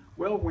emotion.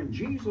 Well, when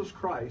Jesus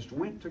Christ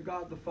went to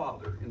God the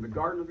Father in the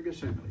Garden of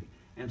Gethsemane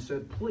and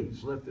said,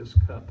 please let this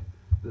cup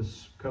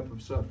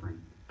of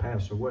suffering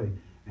pass away,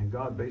 and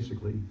God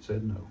basically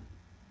said no.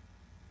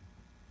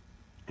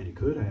 And he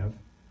could have.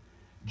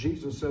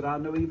 Jesus said, I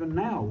know even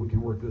now we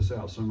can work this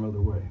out some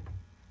other way.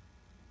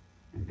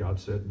 And God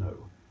said no,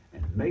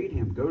 and made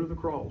him go to the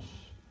cross.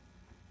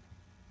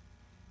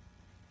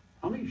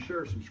 I need to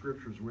share some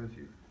scriptures with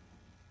you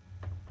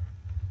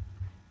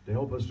to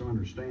help us to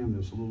understand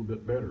this a little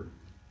bit better.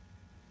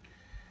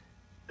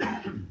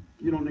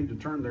 You don't need to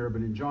turn there,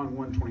 but in John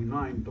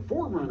 1:29, the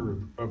forerunner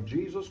of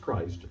Jesus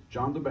Christ,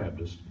 John the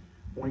Baptist,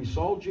 when he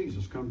saw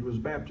Jesus come to his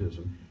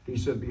baptism, he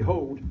said,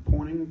 behold,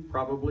 pointing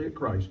probably at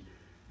Christ,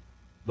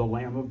 the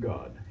Lamb of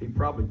God. He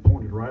probably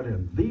pointed right at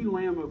him. The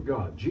Lamb of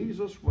God.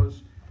 Jesus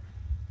was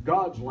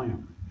God's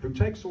Lamb who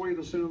takes away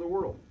the sin of the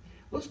world.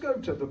 Let's go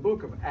to the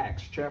book of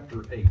Acts,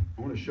 chapter 8.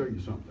 I want to show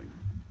you something.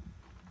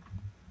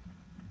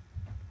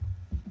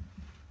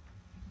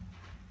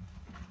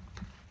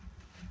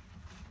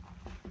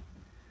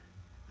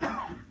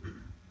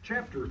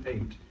 Chapter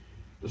 8.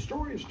 The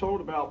story is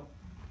told about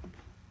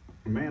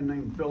a man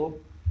named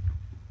Philip,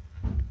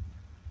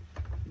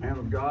 a man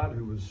of God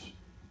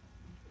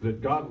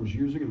that God was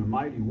using in a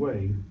mighty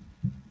way.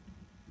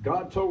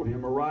 God told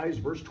him, arise,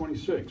 verse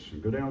 26,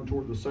 and go down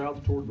toward the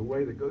south, toward the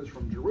way that goes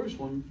from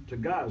Jerusalem to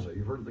Gaza.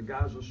 You've heard of the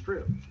Gaza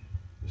Strip.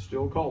 It's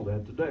still called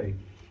that today.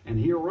 And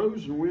he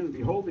arose and went, and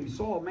behold, he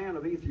saw a man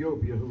of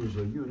Ethiopia who was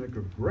a eunuch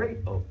of great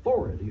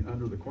authority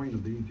under the queen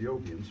of the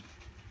Ethiopians.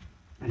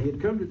 And he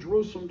had come to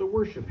Jerusalem to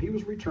worship. He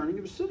was returning.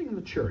 He was sitting in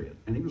the chariot,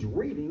 and he was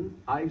reading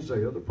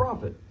Isaiah the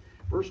prophet.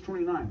 Verse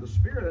 29, the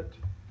Spirit,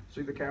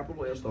 see the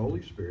capital S, the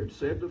Holy Spirit,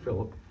 said to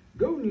Philip,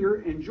 go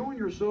near and join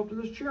yourself to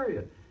this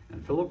chariot.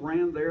 And Philip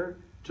ran there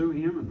to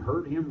him and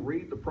heard him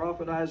read the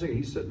prophet Isaiah.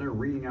 He's sitting there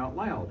reading out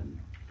loud, and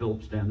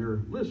Philip's down there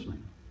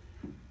listening.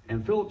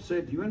 And Philip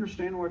said, do you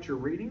understand what you're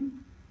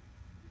reading?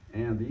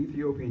 And the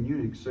Ethiopian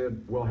eunuch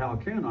said, well, how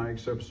can I,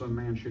 except some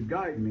man should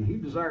guide me? He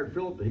desired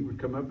Philip that he would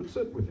come up and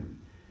sit with him.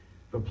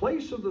 The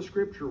place of the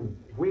scripture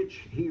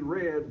which he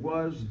read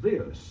was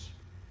this.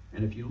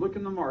 And if you look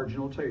in the margin,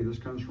 I'll tell you,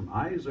 this comes from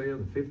Isaiah,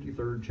 the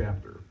 53rd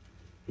chapter.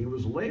 He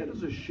was led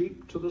as a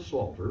sheep to the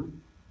slaughter.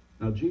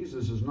 Now,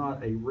 Jesus is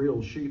not a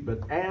real sheep, but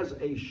as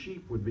a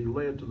sheep would be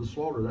led to the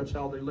slaughter, that's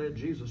how they led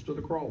Jesus to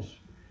the cross.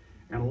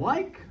 And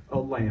like a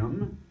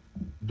lamb,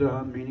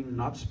 dumb, meaning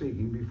not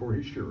speaking before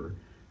his shearer,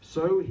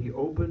 so he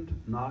opened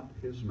not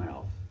his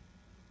mouth.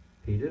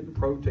 He didn't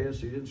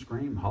protest, he didn't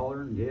scream,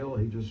 holler, and yell.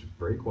 He just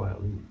very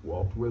quietly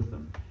walked with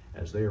them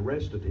as they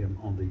arrested him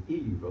on the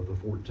eve of the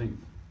 14th.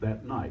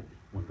 That night,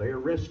 when they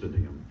arrested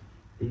him,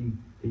 he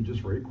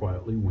just very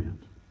quietly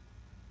went.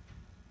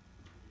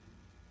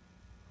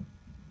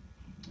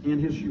 In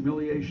his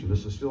humiliation,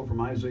 this is still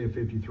from Isaiah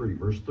 53,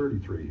 verse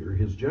 33 here,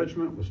 his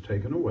judgment was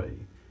taken away.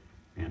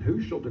 And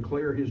who shall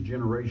declare his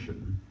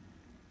generation?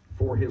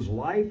 for his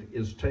life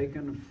is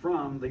taken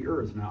from the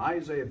earth. Now,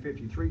 Isaiah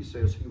 53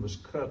 says he was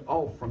cut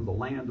off from the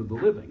land of the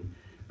living.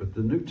 But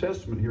the New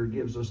Testament here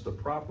gives us the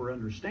proper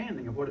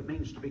understanding of what it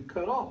means to be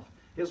cut off.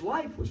 His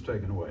life was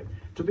taken away.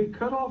 To be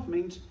cut off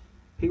means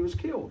he was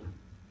killed.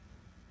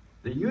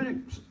 The eunuch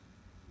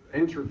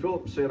answered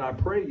Philip and said, I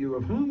pray you,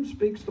 of whom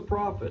speaks the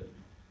prophet?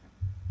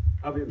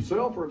 Of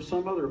himself or of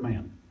some other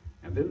man?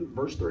 And then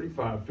verse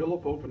 35,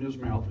 Philip opened his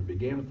mouth and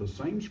began at the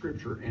same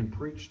scripture and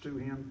preached to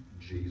him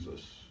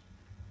Jesus.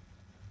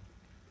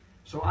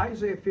 So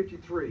Isaiah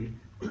 53,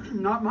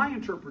 not my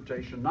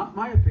interpretation, not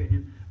my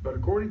opinion, but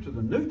according to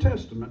the New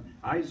Testament,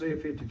 Isaiah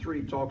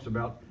 53 talks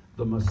about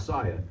the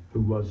Messiah who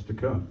was to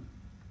come.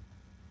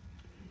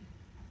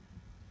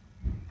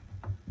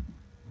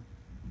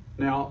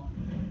 Now,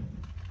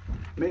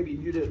 maybe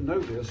you didn't know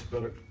this,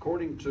 but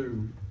according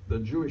to the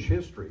Jewish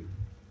history,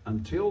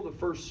 until the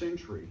first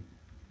century,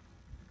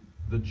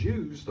 the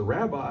Jews, the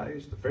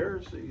rabbis, the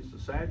Pharisees, the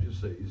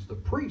Sadducees, the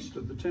priests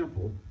of the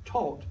temple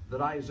taught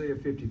that Isaiah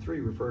 53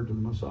 referred to the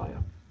Messiah.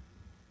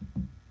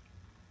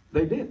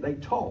 They did. They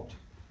taught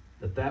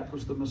that that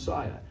was the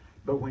Messiah.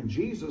 But when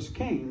Jesus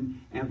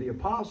came and the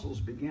apostles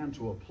began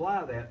to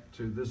apply that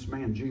to this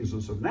man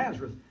Jesus of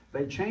Nazareth,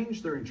 they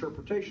changed their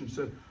interpretation,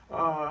 said,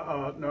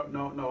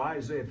 no,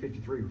 Isaiah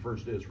 53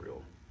 refers to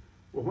Israel.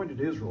 Well, when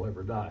did Israel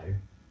ever die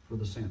for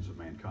the sins of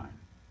mankind?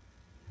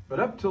 But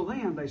up till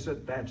then, they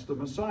said, that's the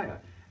Messiah.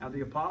 And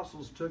the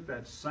apostles took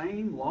that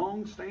same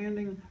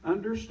long-standing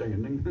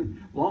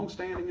understanding,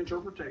 long-standing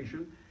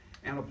interpretation,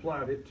 and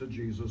applied it to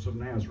Jesus of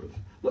Nazareth.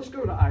 Let's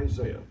go to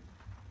Isaiah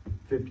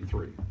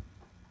 53.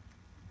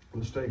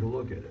 Let's take a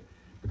look at it.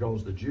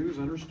 Because the Jews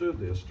understood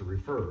this to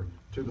refer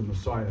to the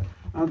Messiah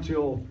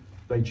until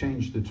they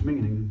changed its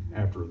meaning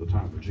after the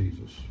time of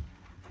Jesus.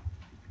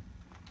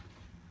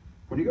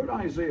 When you go to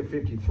Isaiah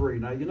 53,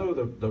 now you know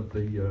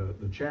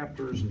the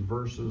chapters and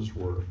verses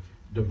were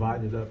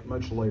divided up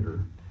much later,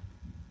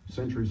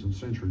 centuries and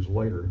centuries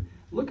later.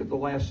 Look at the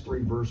last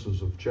three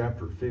verses of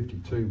chapter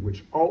 52,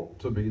 which ought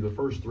to be the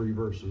first three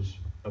verses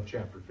of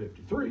chapter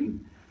 53.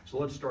 So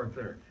let's start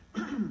there.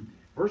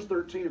 Verse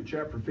 13 of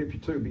chapter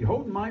 52,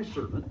 Behold, my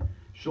servant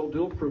shall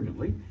deal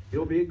prudently.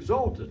 He'll be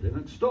exalted and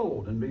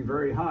extolled and be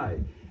very high.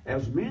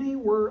 As many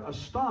were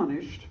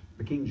astonished,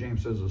 the King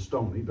James says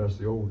astonied, that's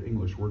the old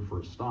English word for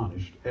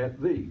astonished,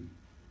 at thee.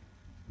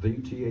 The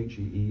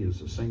T-H-E-E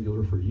is a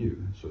singular for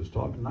you. So it's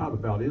talking not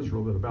about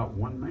Israel, but about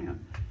one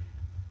man.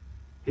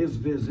 His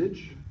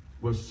visage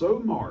was so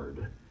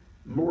marred,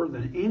 more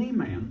than any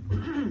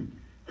man,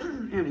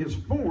 and his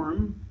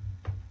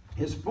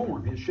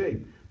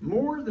shape,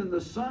 more than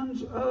the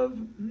sons of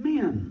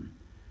men.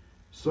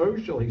 So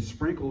shall he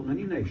sprinkle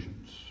many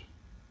nations.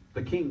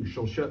 The kings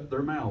shall shut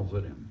their mouths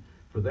at him.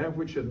 For that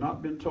which had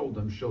not been told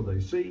them shall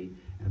they see,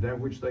 and that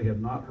which they had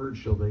not heard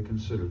shall they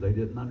consider. They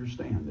didn't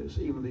understand this.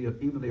 Even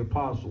the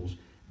apostles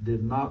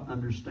did not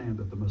understand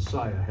that the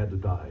Messiah had to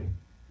die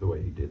the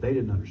way he did. They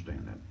didn't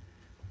understand that.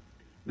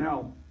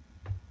 Now,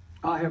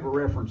 I have a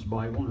reference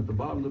by one at the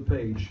bottom of the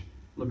page.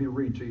 Let me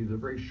read to you the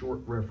very short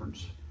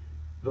reference.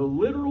 The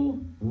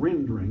literal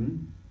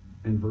rendering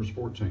in verse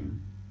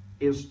 14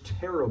 is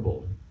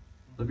terrible.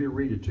 Let me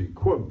read it to you.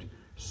 Quote,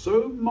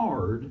 so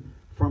marred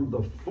from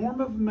the form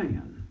of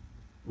man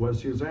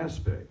was his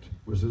aspect,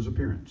 was his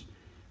appearance,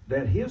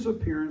 that his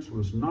appearance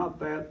was not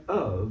that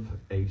of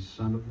a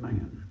son of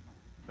man.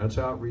 That's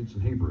how it reads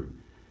in Hebrew.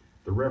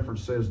 The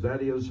reference says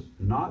that is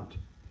not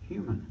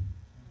human.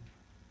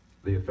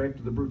 The effect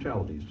of the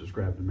brutality is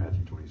described in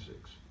Matthew 26.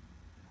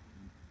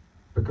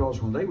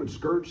 Because when they would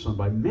scourge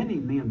somebody, many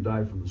men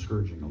died from the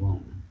scourging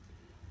alone.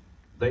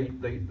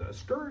 The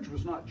scourge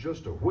was not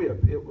just a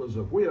whip. It was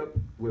a whip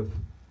with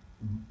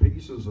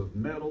pieces of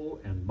metal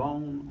and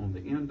bone on the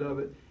end of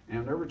it.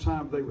 And every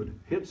time they would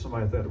hit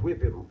somebody with that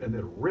whip and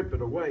they'd rip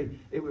it away,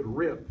 it would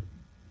rip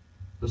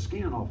the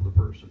skin off the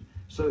person.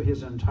 So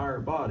his entire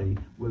body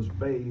was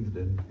bathed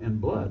in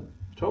blood,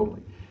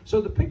 totally.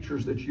 So the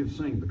pictures that you've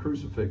seen, the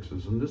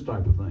crucifixes and this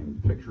type of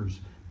thing, pictures,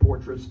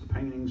 portraits, the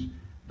paintings,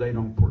 they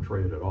don't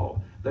portray it at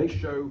all. They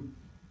show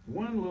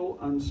one little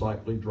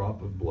unsightly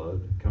drop of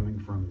blood coming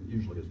from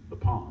usually the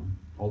palm,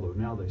 although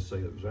now they say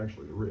it was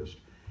actually the wrist.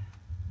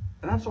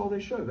 And that's all they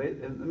show. They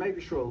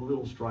maybe show a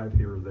little stripe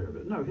here or there.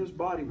 But no, his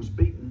body was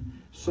beaten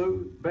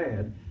so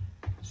bad,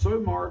 so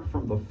marred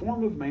from the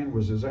form of man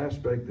was his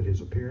aspect that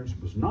his appearance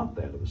was not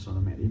that of the Son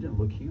of Man. He didn't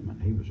look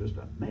human. He was just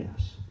a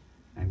mess.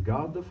 And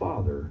God the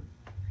Father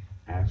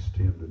asked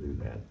him to do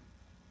that.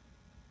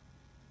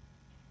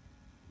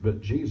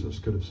 But Jesus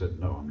could have said,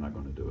 no, I'm not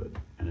going to do it.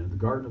 And in the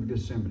Garden of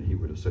Gethsemane, he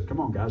would have said, come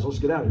on, guys, let's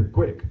get out of here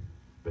quick.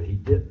 But he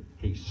didn't.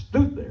 He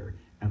stood there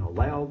and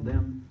allowed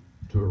them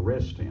to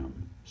arrest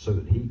him so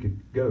that he could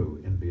go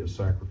and be a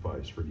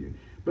sacrifice for you.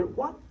 But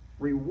what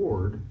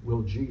reward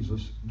will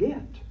Jesus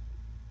get?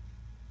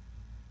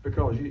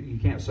 Because you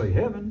can't say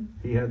heaven.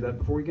 He had that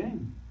before he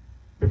came.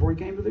 Before he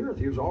came to the earth,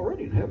 he was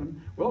already in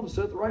heaven. Well, to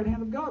sit at the right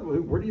hand of God. Well,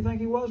 where do you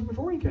think he was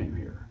before he came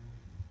here?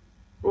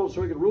 Well,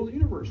 so he could rule the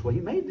universe. Well,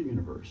 he made the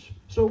universe.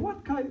 So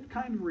what kind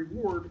of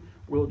reward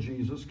will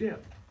Jesus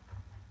get?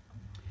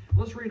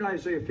 Let's read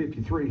Isaiah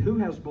 53. Who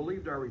has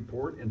believed our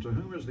report, and to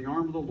whom is the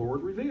arm of the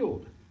Lord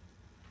revealed?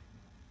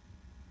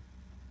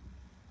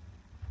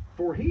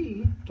 For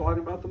he,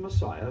 talking about the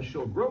Messiah,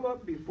 shall grow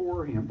up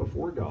before him,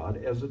 before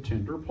God, as a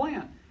tender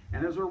plant,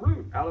 and as a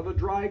root out of a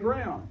dry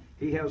ground.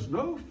 He has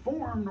no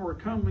form nor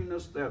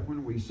comeliness that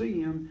when we see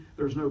him,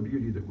 there's no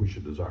beauty that we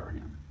should desire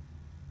him.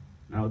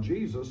 Now,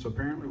 Jesus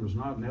apparently was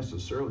not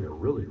necessarily a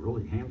really,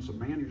 really handsome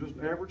man. He was just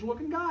an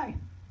average-looking guy.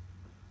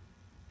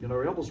 You know,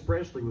 Elvis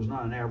Presley was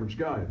not an average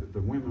guy.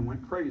 The women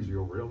went crazy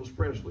over Elvis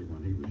Presley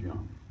when he was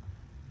young.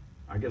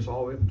 I guess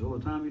all the way up until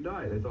the time he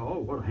died. They thought, oh,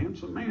 what a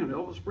handsome man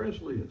Elvis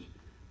Presley is.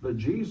 But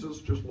Jesus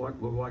just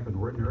looked like an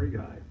ordinary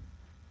guy.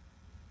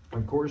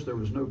 Of course, there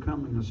was no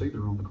comeliness either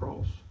on the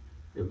cross.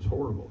 It was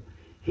horrible.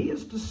 He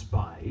is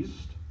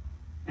despised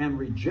and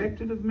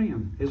rejected of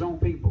men, his own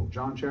people.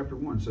 John chapter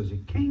 1 says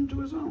he came to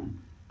his own,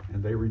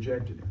 and they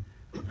rejected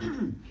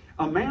him.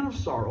 A man of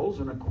sorrows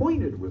and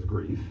acquainted with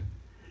grief,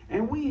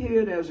 and we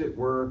hid, as it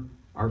were,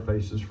 our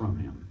faces from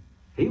him.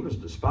 He was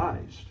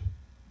despised,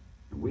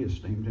 and we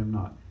esteemed him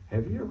not.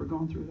 Have you ever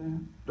gone through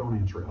that? Don't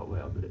answer out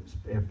loud, but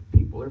have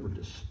people ever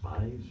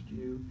despised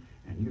you,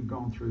 and you've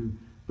gone through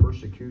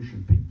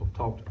persecution, people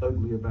talked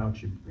ugly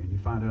about you, and you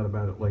find out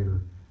about it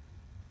later?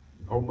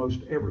 Almost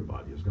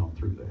everybody has gone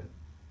through that.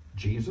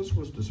 Jesus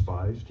was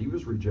despised. He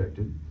was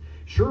rejected.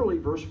 Surely,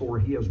 verse 4,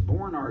 he has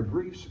borne our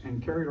griefs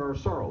and carried our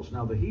sorrows.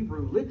 Now, the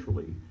Hebrew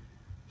literally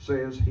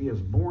says he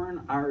has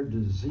borne our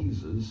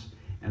diseases,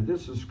 and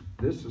this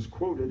is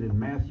quoted in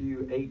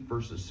Matthew 8,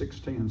 verses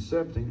 16 and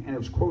 17, and it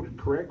was quoted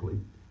correctly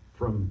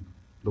from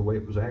the way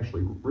it was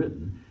actually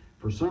written.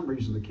 For some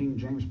reason, the King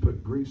James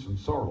put griefs and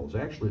sorrows.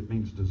 Actually, it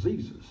means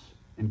diseases,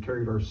 and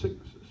carried our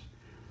sicknesses.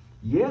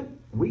 Yet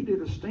we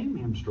did esteem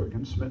him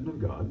stricken, smitten of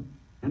God,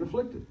 and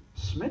afflicted.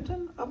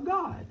 Smitten of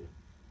God.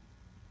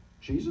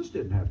 Jesus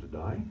didn't have to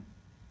die.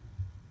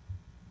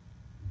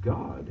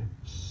 God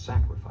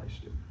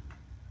sacrificed him.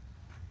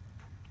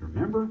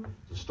 Remember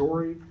the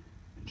story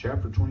in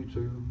chapter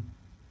 22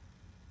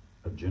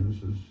 of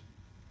Genesis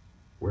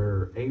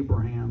where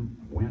Abraham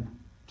went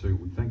to,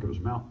 we think it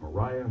was Mount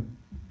Moriah,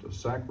 to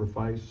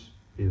sacrifice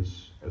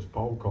his, as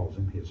Paul calls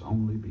him, his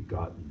only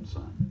begotten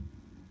son.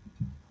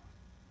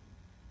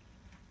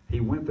 He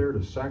went there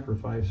to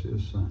sacrifice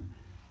his son.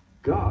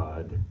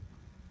 God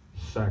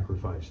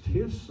sacrificed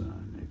his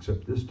son,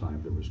 except this time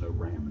there was no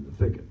ram in the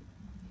thicket.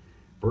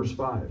 Verse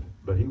 5,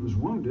 but he was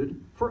wounded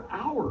for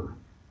our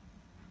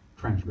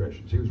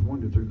transgressions. He was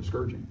wounded through the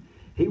scourging.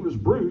 He was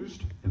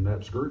bruised, in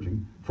that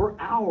scourging, for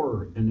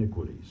our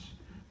iniquities.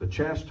 The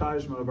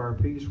chastisement of our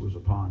peace was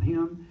upon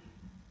him.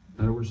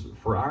 In other words,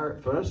 for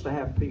us to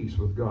have peace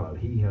with God,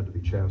 he had to be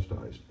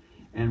chastised.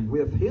 And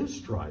with his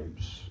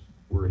stripes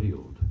we're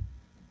healed.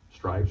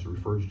 Stripes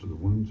refers to the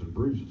wounds and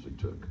bruises he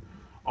took.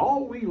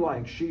 All we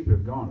like sheep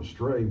have gone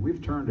astray.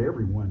 We've turned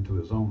everyone to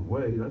his own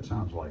way. That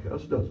sounds like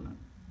us, doesn't it?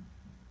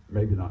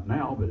 Maybe not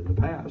now, but in the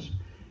past.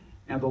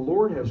 And the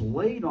Lord has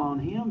laid on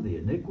him the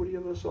iniquity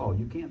of us all.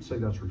 You can't say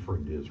that's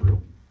referring to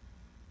Israel.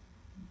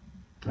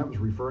 That was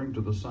referring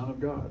to the Son of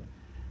God.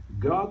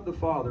 God the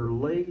Father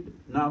laid,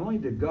 not only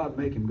did God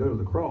make him go to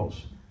the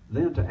cross,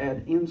 then to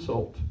add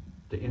insult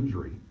to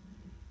injury,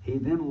 he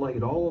then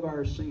laid all of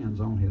our sins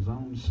on his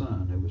own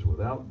Son, who was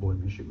without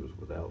blemish, who was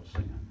without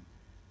sin.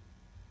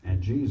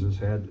 And Jesus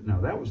had, now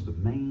that was the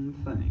main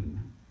thing.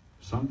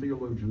 Some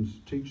theologians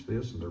teach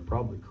this, and they're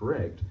probably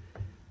correct,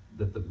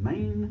 that the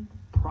main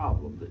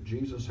problem that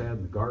Jesus had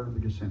in the Garden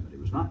of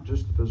Gethsemane was not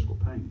just the physical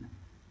pain,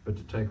 but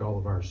to take all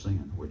of our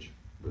sin, which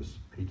was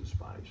he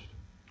despised.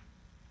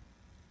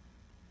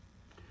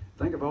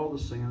 Think of all the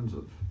sins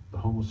of the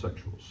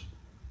homosexuals,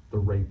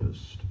 the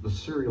rapists, the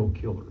serial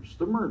killers,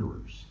 the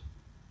murderers.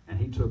 And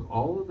he took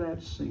all of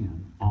that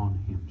sin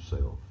on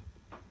himself.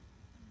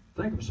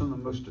 Think of some of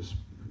the most,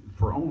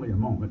 for only a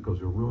moment, because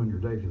it'll ruin your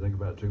day if you think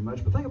about it too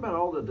much, but think about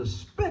all the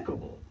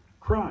despicable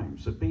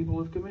crimes that people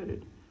have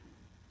committed.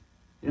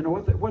 You know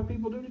what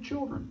people do to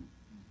children.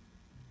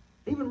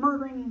 Even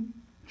murdering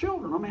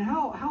children. I mean,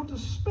 how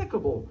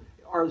despicable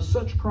are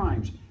such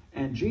crimes?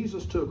 And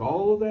Jesus took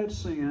all of that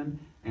sin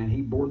and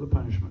he bore the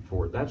punishment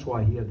for it. That's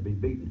why he had to be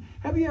beaten.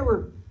 Have you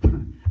ever,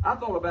 I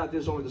thought about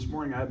this only this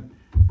morning. I had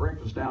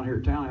breakfast down here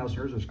at Townhouse.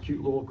 Here's this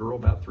cute little girl,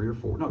 about 3 or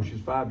 4. No, she's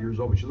 5 years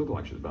old, but she looked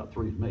like she was about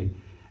 3 to me.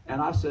 And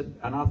I said,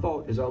 and I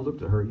thought as I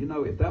looked at her, you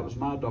know, if that was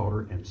my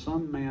daughter and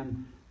some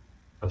man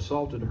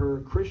assaulted her,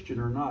 Christian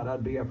or not,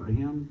 I'd be after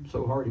him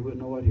so hard he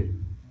wouldn't know what hit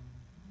him.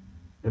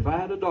 If I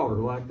had a daughter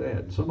like that,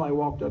 and somebody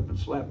walked up and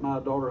slapped my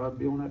daughter, I'd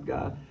be on that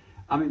guy.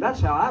 I mean, that's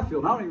how I feel.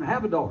 And I don't even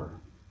have a daughter.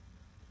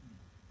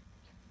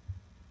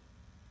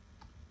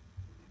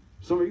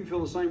 Some of you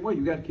feel the same way.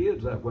 You got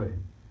kids that way.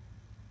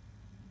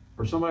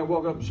 Or somebody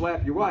walk up and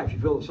slap your wife, you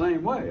feel the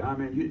same way. I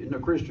mean, you're no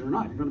Christian or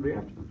not, you're going to be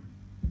after them.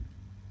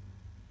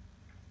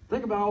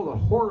 Think about all the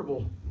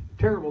horrible,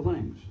 terrible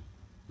things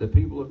that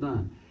people have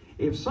done.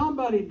 If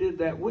somebody did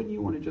that, wouldn't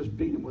you want to just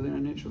beat him within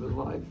an inch of his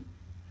life?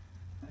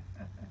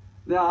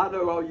 Now, I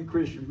know all you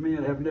Christian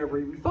men have never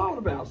even thought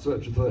about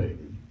such a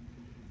thing.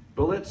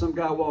 But let some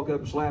guy walk up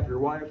and slap your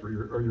wife or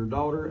your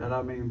daughter, and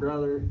I mean,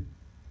 brother,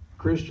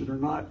 Christian or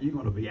not, you're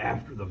going to be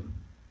after them.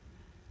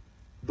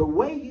 The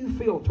way you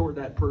feel toward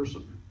that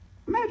person.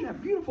 Imagine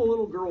that beautiful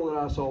little girl that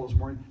I saw this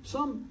morning.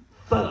 Some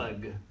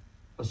thug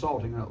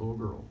assaulting that little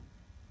girl.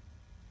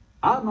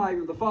 I'm not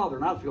even the father,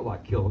 and I'd feel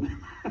like killing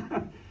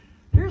him.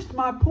 Here's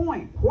my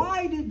point.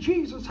 Why did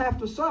Jesus have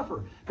to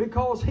suffer?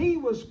 Because he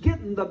was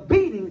getting the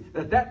beating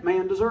that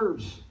man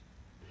deserves.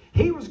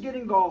 He was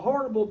getting the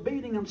horrible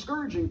beating and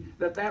scourging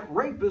that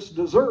rapist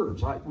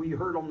deserves. We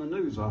heard on the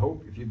news, I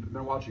hope, if you've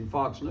been watching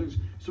Fox News,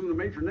 some of the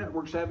major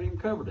networks haven't even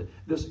covered it.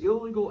 This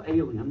illegal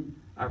alien,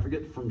 I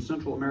forget, from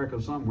Central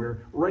America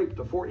somewhere,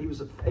 he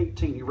was at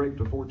 18, he raped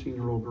a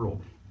 14-year-old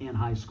girl in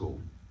high school.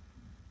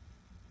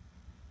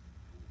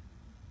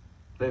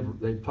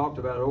 They've talked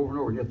about it over and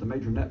over, yet the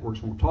major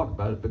networks won't talk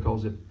about it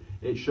because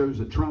it shows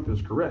that Trump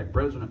is correct.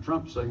 President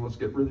Trump's saying, let's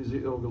get rid of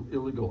these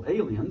illegal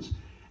aliens,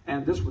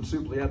 and this would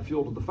simply add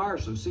fuel to the fire.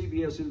 So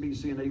CBS,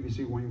 NBC, and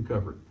ABC won't even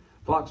cover it.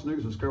 Fox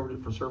News has covered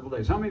it for several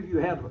days. How many of you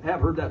have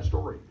heard that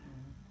story?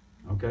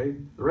 Okay?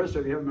 The rest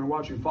of you haven't been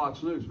watching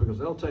Fox News because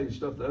they'll tell you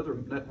stuff the other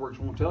networks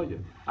won't tell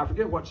you. I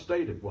forget what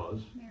state it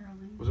was.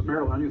 Maryland. Was it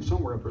Maryland? I knew it was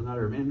somewhere up in that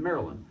area. In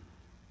Maryland.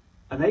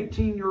 An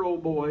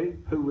 18-year-old boy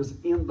who was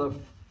in the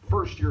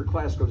first year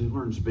class because he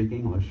learned to speak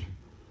English.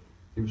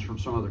 He was from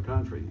some other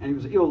country. And he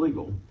was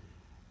illegal.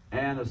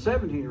 And a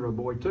 17-year-old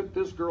boy took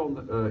this girl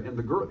in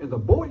the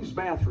boys'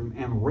 bathroom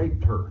and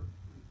raped her.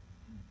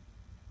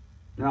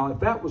 Now, if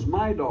that was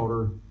my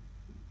daughter,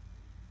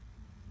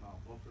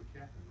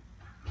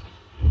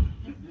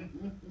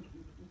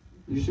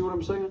 you see what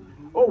I'm saying?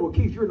 Oh, well,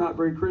 Keith, you're not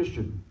very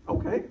Christian.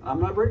 Okay,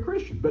 I'm not very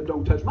Christian, but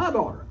don't touch my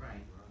daughter.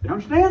 You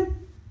understand?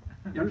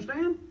 You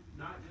understand?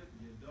 Not just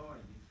your daughter,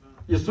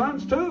 Your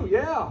sons too,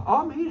 yeah.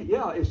 I mean,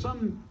 yeah, if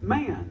some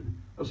man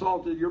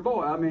assaulted your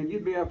boy, I mean,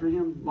 you'd be after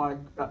him like,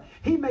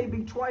 he may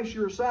be twice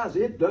your size.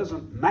 It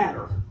doesn't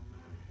matter.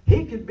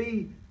 He could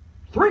be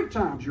 3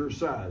 times your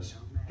size.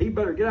 He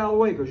better get out of the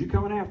way because you're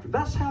coming after him.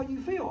 That's how you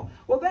feel.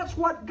 Well, that's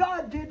what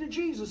God did to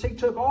Jesus. He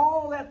took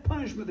all that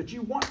punishment that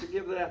you want to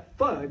give to that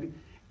thug,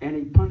 and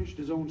he punished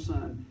his own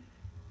son.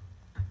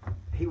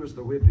 He was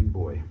the whipping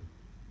boy.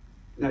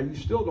 Now, you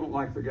still don't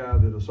like the guy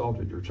that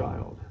assaulted your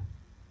child.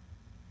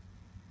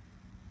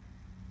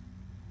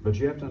 But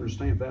you have to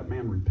understand, if that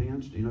man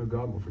repents, do you know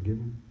God will forgive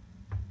him?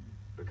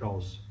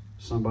 Because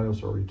somebody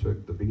else already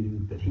took the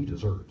beating that he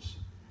deserves.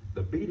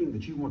 The beating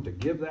that you want to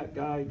give that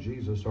guy,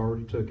 Jesus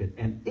already took it.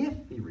 And if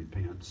he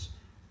repents,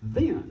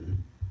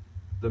 then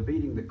the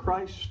beating that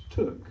Christ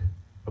took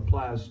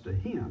applies to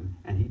him,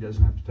 and he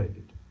doesn't have to take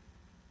it.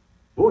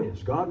 Boy,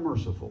 is God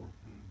merciful.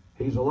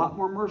 He's a lot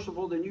more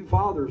merciful than you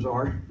fathers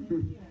are.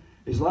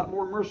 He's a lot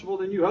more merciful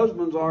than you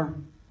husbands are.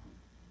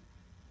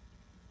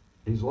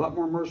 He's a lot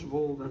more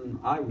merciful than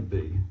I would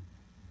be.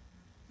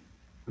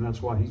 And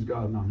that's why he's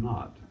God and I'm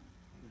not.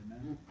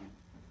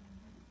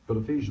 But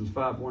Ephesians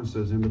 5:1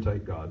 says,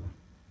 imitate God.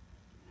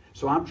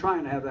 So I'm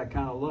trying to have that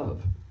kind of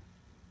love.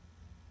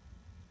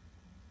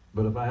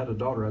 But if I had a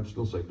daughter, I'd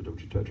still say, but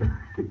don't you touch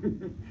her.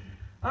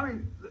 I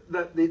mean,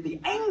 the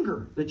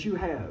anger that you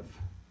have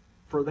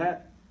for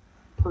that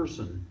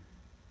person,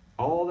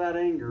 all that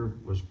anger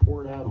was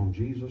poured out on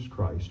Jesus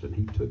Christ, and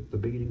he took the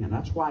beating, and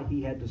that's why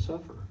he had to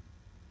suffer.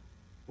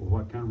 Well,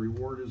 what kind of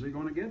reward is he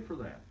going to get for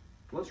that?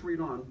 Let's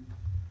read on.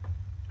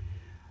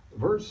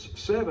 Verse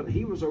 7,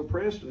 he was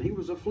oppressed and he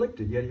was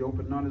afflicted, yet he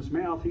opened not his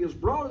mouth. He is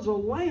brought as a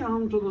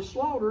lamb to the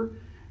slaughter,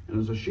 and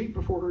as a sheep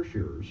before her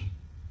shearers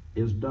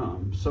is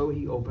dumb, so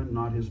he opened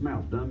not his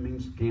mouth. Dumb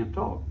means can't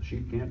talk. The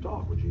sheep can't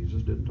talk. Well,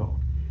 Jesus didn't talk.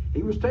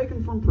 He was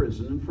taken from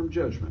prison and from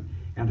judgment.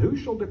 And who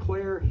shall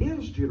declare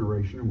his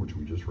generation, in which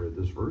we just read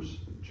this verse,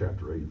 in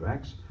chapter 8 of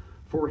Acts?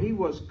 For he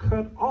was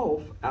cut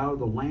off out of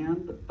the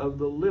land of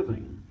the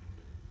living.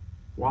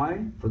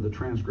 Why? For the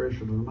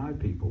transgression of my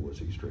people was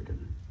he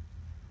stricken.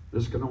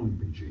 This can only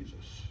be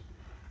Jesus.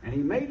 And he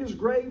made his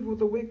grave with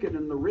the wicked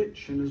and the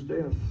rich in his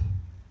death.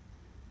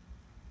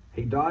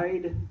 He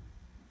died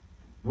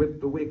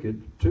with the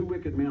wicked, 2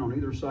 wicked men on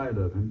either side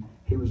of him.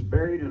 He was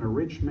buried in a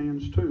rich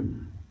man's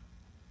tomb.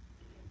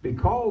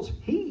 Because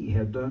he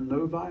had done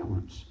no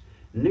violence,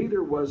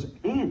 neither was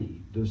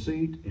any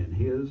deceit in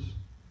his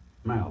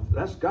mouth.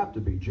 That's got to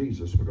be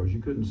Jesus, because you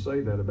couldn't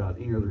say that about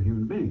any other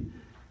human being.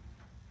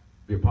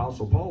 The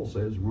Apostle Paul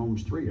says in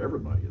Romans 3,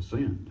 everybody has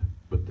sinned.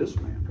 But this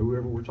man,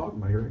 whoever we're talking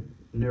about here,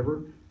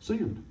 never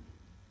sinned.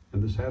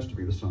 And this has to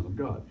be the Son of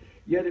God.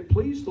 Yet it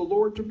pleased the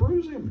Lord to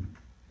bruise him.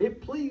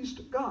 It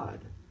pleased God.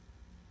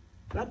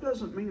 That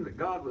doesn't mean that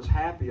God was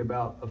happy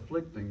about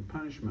afflicting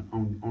punishment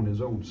on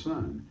his own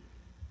Son.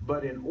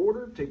 But in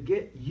order to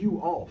get you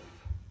off,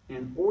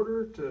 in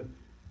order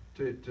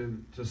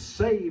to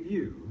save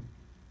you,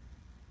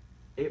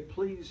 it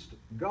pleased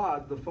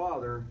God the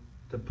Father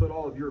to put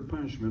all of your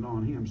punishment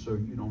on him so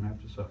you don't have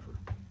to suffer.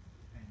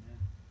 Amen.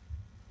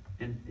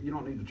 And you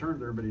don't need to turn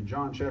there, but in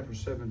John chapter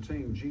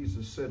 17,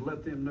 Jesus said,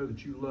 let them know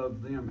that you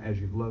love them as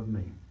you've loved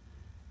me.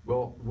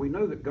 Well, we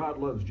know that God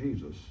loves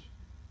Jesus.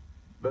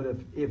 But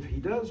if he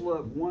does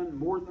love one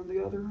more than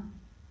the other,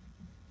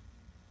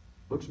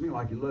 Looks to me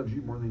like he loves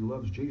you more than he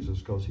loves Jesus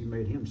because he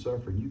made him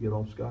suffer and you get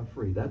off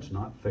scot-free. That's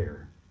not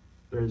fair.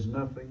 There is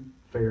nothing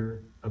fair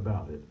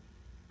about it.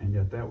 And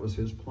yet that was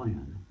his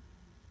plan,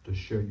 to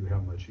show you how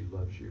much he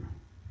loves you.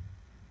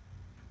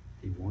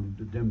 He wanted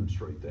to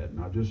demonstrate that.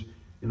 Now just,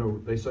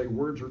 they say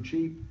words are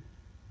cheap,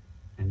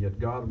 and yet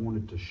God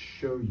wanted to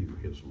show you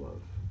his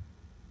love.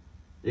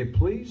 It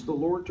pleased the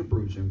Lord to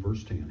bruise him,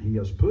 verse 10. He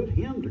has put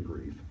him to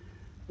grief.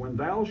 When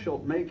thou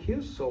shalt make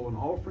his soul an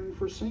offering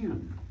for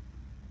sin,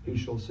 he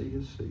shall see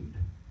his seed.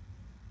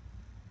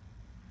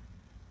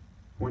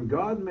 When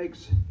God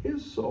makes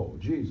his soul,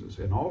 Jesus,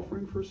 an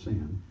offering for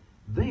sin,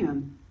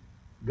 then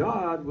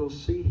God will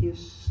see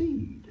his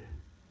seed.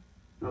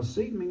 Now,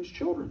 seed means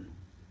children.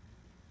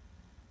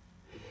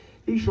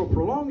 He shall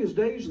prolong his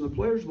days, and the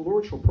pleasure of the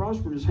Lord shall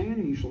prosper in his hand,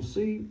 and he shall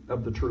see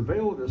of the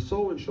travail of his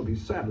soul, and shall be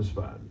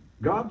satisfied.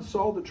 God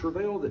saw the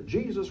travail that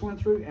Jesus went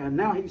through, and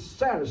now he's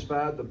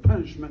satisfied. The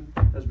punishment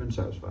has been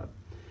satisfied.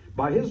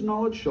 By his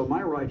knowledge shall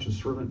my righteous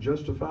servant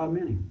justify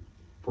many,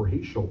 for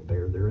he shall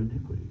bear their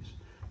iniquities.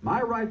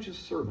 My righteous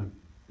servant,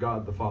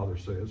 God the Father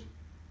says,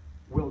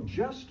 will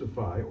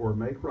justify or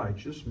make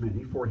righteous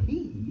many, for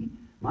he,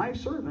 my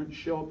servant,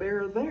 shall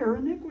bear their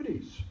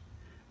iniquities.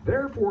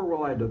 Therefore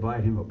will I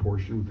divide him a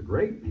portion with the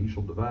great, and he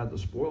shall divide the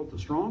spoil with the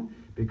strong,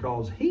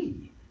 because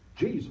he,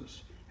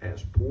 Jesus,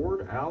 has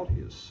poured out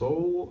his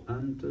soul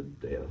unto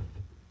death.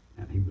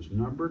 And he was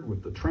numbered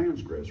with the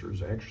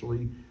transgressors.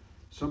 Actually,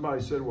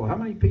 somebody said, well, how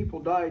many people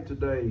died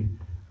today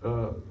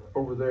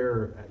over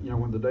there,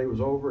 when the day was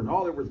over? And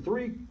there were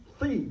 3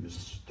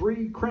 thieves,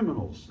 3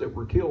 criminals that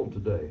were killed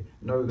today.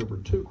 No, there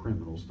were 2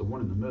 criminals. The one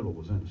in the middle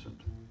was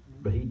innocent,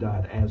 but he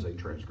died as a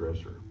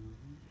transgressor.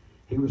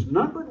 He was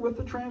numbered with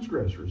the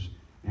transgressors,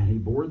 and he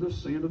bore the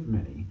sin of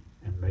many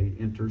and made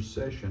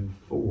intercession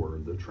for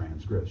the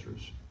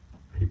transgressors.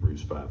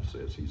 Hebrews 5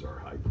 says he's our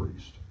high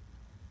priest.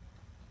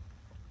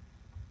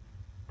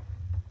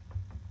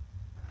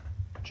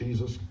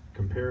 Jesus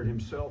compared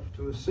himself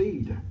to a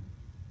seed.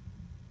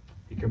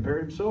 He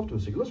compared himself to a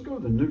seed. Let's go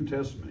to the New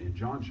Testament in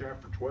John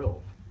chapter 12.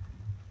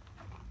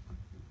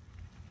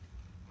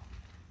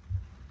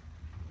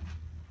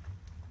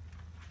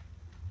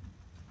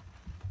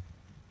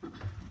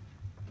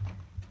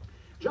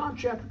 John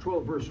chapter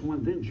 12, verse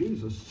 1, then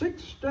Jesus,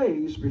 6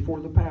 days before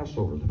the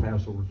Passover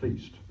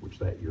feast, which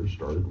that year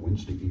started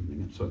Wednesday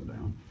evening at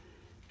sundown,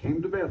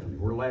 came to Bethany,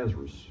 where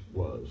Lazarus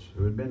was,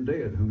 who had been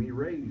dead, whom he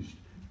raised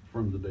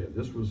from the dead.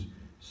 This was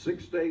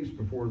 6 days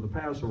before the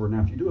Passover.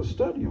 Now, if you do a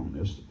study on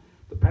this,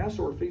 the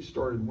Passover feast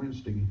started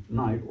Wednesday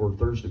night, or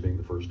Thursday being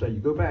the first day. You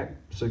go back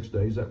 6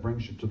 days, that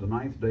brings you to the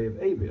 9th day of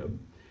Abib.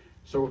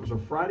 So it was a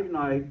Friday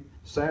night,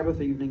 Sabbath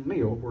evening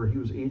meal where he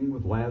was eating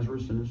with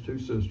Lazarus and his 2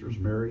 sisters,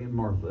 Mary and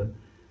Martha.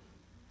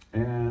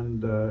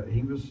 And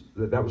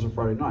that was a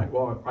Friday night.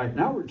 Well, right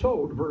now we're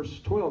told, verse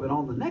 12, and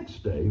on the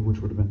next day, which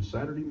would have been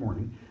Saturday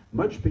morning,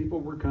 much people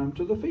were come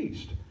to the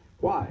feast.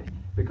 Why?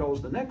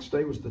 Because the next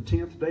day was the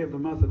 10th day of the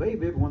month of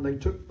Abib, when they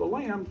took the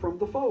lamb from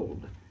the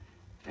fold.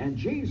 And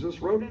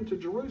Jesus rode into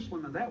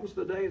Jerusalem, and that was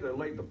the day they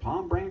laid the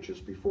palm branches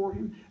before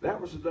him.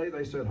 That was the day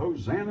they said,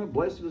 Hosanna,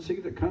 blessed is he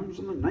that comes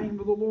in the name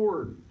of the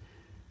Lord.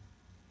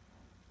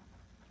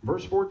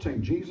 Verse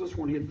 14, Jesus,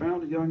 when he had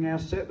found a young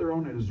ass, sat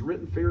thereon, and it is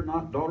written, fear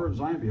not, daughter of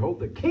Zion,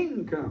 behold, the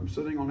king comes,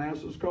 sitting on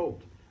ass's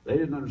colt. They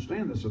didn't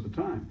understand this at the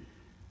time.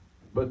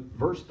 But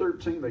verse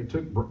 13, they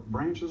took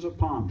branches of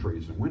palm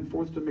trees and went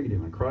forth to meet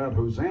him and cried,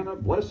 Hosanna,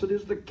 blessed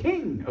is the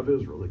King of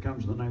Israel that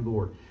comes in the name of the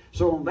Lord.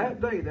 So on that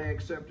day, they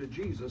accepted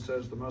Jesus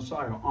as the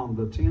Messiah. On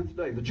the 10th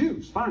day, the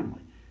Jews,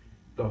 finally,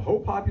 the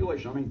whole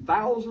population,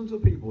 thousands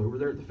of people who were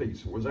there at the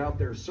feast, was out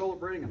there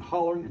celebrating and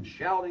hollering and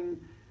shouting,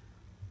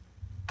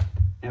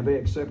 and they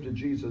accepted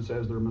Jesus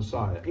as their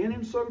Messiah. And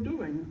in so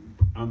doing,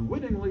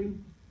 unwittingly,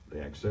 they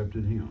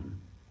accepted him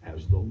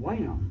as the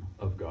Lamb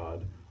of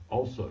God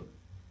also.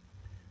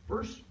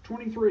 Verse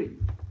 23,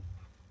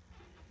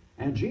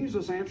 and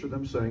Jesus answered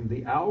them, saying,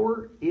 the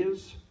hour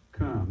is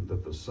come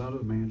that the Son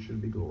of Man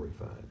should be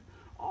glorified.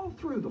 All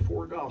through the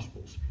 4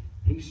 Gospels,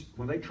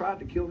 when they tried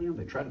to kill him,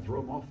 they tried to throw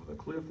him off of a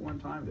cliff one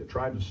time. They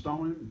tried to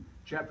stone him.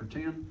 Chapter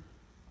 10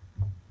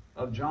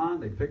 of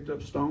John, they picked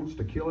up stones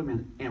to kill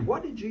him. And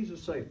what did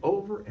Jesus say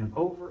over and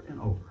over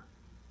and over?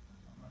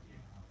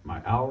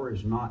 My hour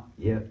is not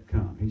yet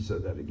come. He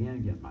said that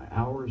again. My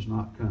hour is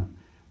not come.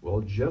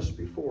 Well, just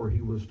before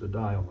he was to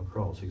die on the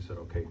cross, he said,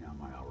 okay, now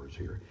my hour is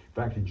here. In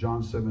fact, in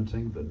John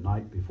 17, the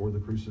night before the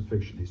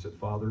crucifixion, he said,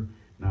 Father,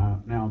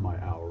 now my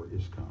hour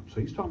is come. So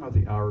he's talking about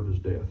the hour of his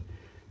death.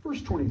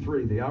 Verse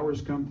 23, the hour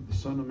is come that the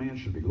Son of Man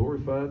should be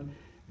glorified.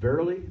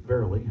 Verily,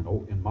 verily,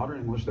 in modern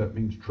English that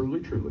means truly,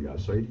 truly, I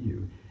say to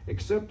you,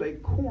 except a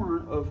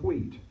corn of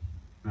wheat.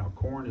 Now,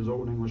 corn is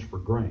Old English for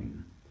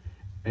grain.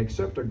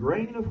 Except a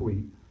grain of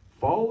wheat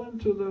fall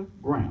into the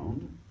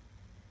ground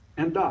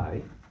and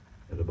die,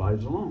 it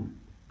abides alone.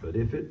 But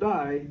if it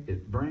die,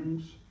 it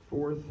brings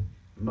forth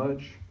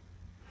much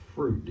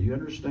fruit. Do you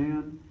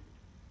understand,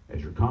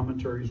 as your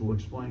commentaries will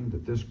explain,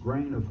 that this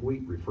grain of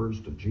wheat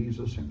refers to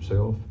Jesus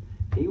himself?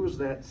 He was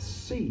that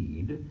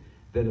seed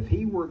that if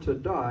he were to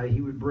die,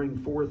 he would bring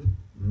forth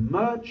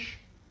much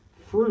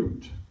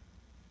fruit.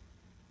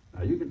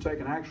 Now, you can take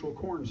an actual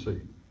corn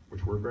seed,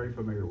 which we're very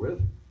familiar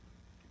with.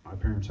 My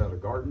parents had a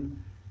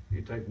garden.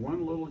 You take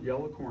one little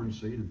yellow corn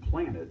seed and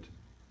plant it,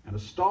 and a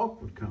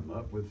stalk would come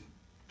up with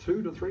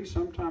 2 to 3,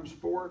 sometimes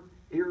 4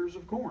 ears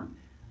of corn.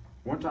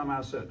 One time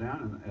I sat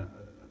down and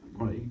I'm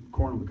going to eat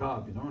corn on the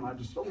cob, and I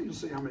just wanted to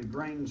see how many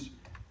grains,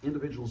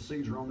 individual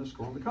seeds are on this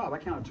corn on the cob. I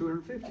counted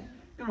 250.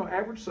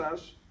 Average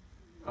size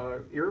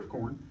ear of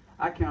corn.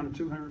 I counted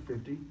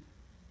 250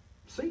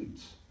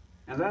 seeds.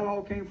 And that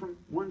all came from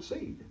one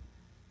seed.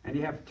 And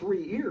you have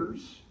 3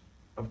 ears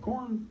of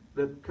corn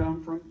that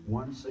come from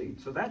one seed.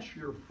 So that's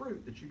your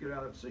fruit that you get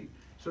out of that seed.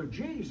 So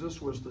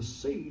Jesus was the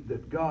seed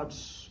that God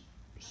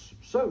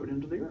sowed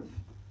into the earth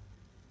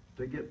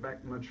to get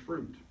back much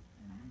fruit.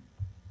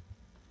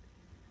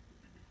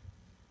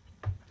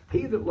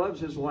 He that loves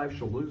his life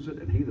shall lose it,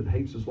 and he that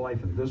hates his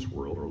life in this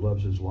world, or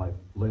loves his life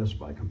less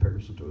by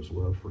comparison to his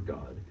love for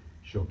God,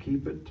 shall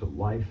keep it to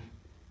life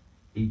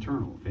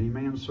eternal. If any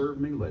man serve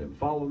me, let him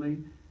follow me,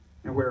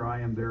 and where I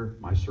am, there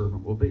my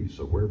servant will be.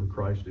 So wherever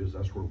Christ is,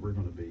 that's where we're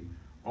going to be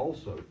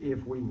also,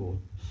 if we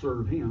will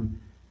serve him,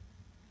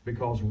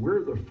 because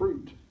we're the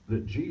fruit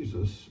that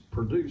Jesus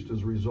produced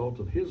as a result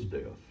of his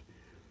death.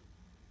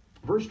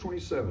 Verse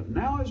 27,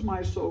 now is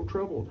my soul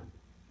troubled,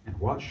 and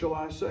what shall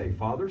I say?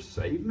 Father,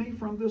 save me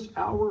from this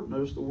hour.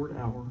 Notice the word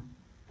hour.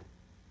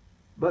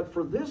 But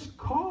for this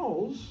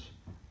cause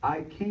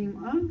I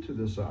came unto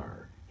this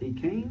hour. He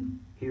came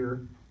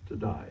here to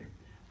die.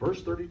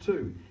 Verse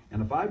 32,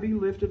 and if I be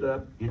lifted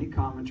up, any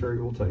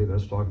commentary will tell you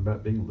that's talking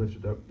about being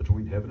lifted up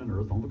between heaven and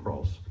earth on the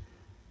cross.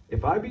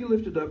 If I be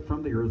lifted up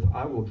from the earth,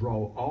 I will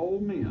draw all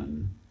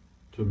men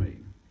to me.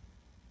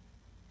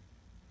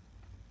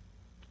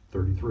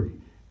 33,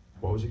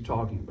 what was he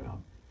talking about?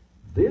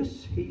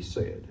 This he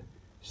said,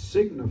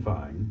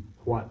 signifying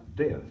what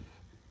death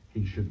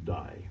he should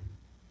die.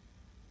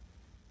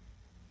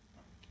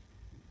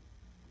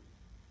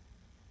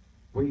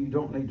 We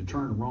don't need to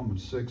turn to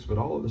Romans 6, but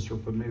all of us are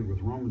familiar with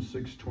Romans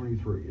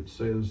 6:23. It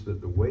says that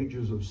the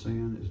wages of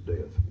sin is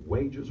death.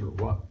 Wages are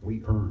what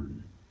we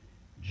earn.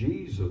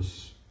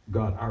 Jesus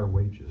got our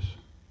wages.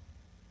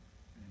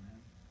 Amen.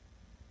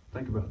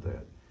 Think about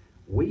that.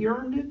 We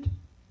earned it,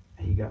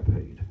 and he got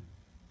paid.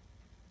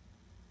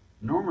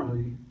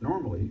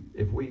 Normally,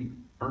 if we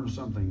earn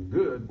something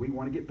good, we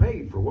want to get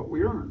paid for what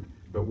we earned.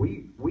 But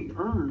we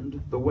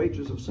earned the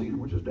wages of sin,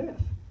 which is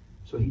death.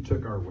 So he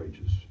took our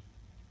wages,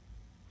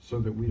 so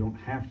that we don't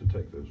have to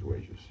take those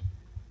wages.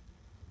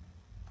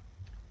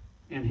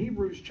 In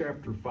Hebrews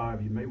chapter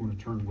 5, you may want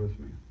to turn with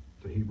me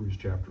to Hebrews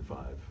chapter 5.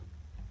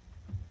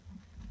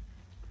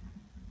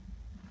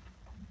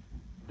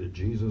 Did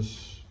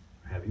Jesus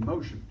have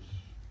emotions?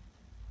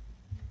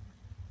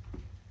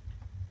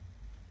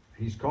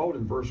 He's called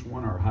in verse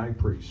 1 our high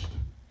priest.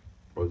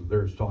 Well,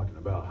 there's talking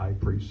about high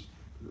priest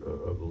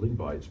of the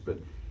Levites, but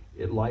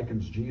it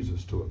likens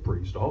Jesus to a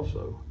priest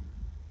also.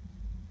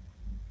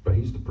 But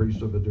he's the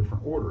priest of a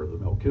different order, of the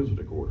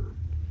Melchizedek order.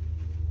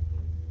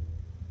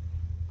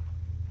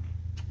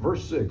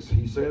 Verse 6,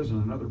 he says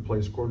in another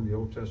place, according to the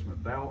Old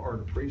Testament, thou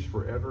art a priest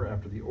forever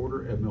after the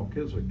order of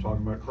Melchizedek,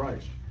 talking about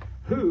Christ,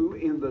 who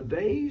in the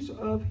days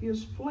of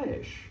his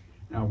flesh.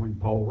 Now, when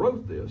Paul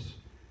wrote this,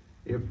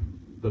 if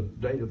the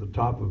date at the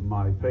top of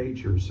my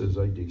page here says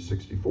AD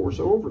 64,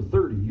 so over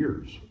 30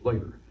 years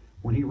later,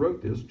 when he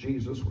wrote this,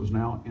 Jesus was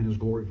now in his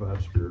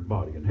glorified spirit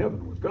body in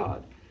heaven with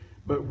God.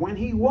 But when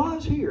he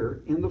was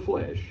here in the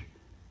flesh,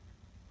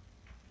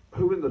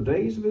 who in the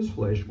days of his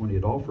flesh, when he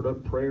had offered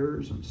up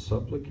prayers and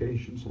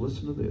supplications,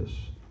 listen to this,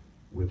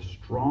 with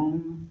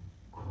strong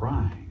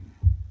crying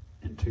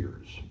and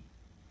tears,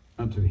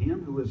 unto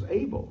him who is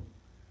able.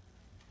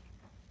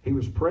 He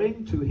was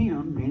praying to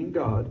him, meaning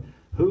God,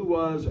 who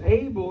was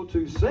able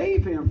to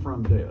save him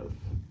from death.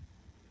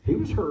 He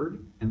was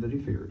heard, and that he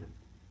feared.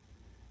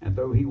 And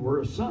though he were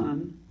a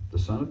son, the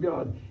Son of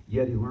God,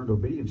 yet he learned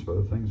obedience by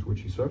the things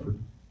which he suffered.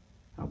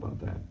 How about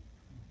that?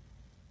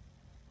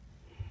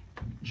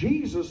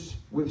 Jesus,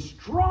 with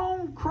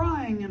strong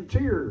crying and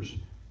tears,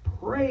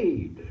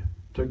 prayed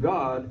to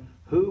God,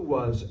 who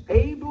was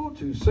able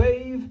to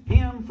save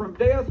him from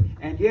death,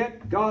 and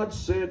yet God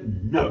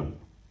said no.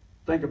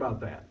 Think about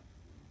that.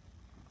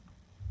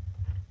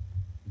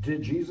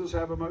 Did Jesus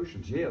have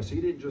emotions? Yes. He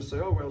didn't just say,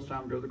 oh, well, it's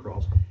time to go to the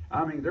cross.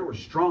 I mean, there was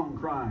strong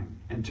crying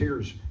and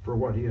tears for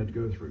what he had to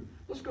go through.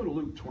 Let's go to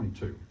Luke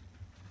 22.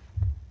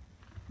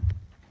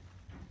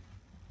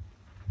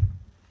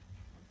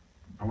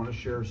 I want to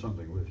share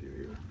something with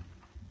you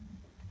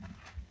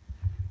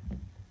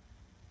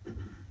here.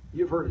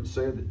 You've heard it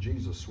said that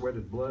Jesus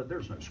sweated blood.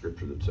 There's no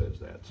scripture that says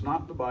that. It's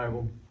not in the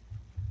Bible.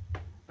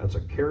 That's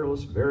a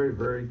careless, very,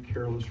 very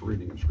careless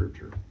reading of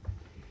scripture.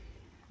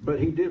 But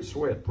he did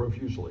sweat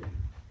profusely.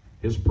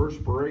 His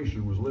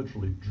perspiration was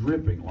literally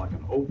dripping like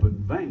an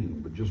open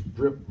vein, would just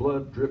drip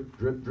blood, drip,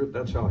 drip, drip.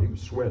 That's how he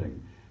was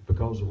sweating,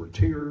 because there were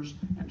tears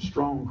and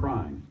strong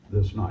crying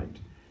this night.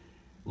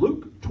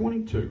 Luke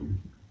 22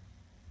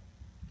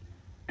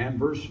 and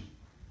verse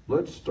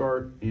Let's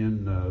start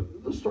in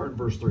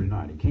verse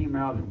 39. He came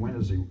out and went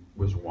as he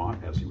was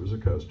wont, as he was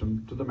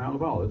accustomed, to the Mount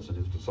of Olives, and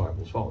his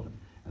disciples followed him.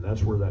 And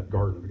that's where that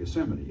Garden of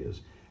Gethsemane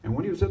is. And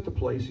when he was at the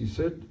place, he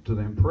said to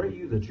them, "Pray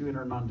you that you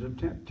enter not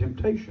into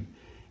temptation."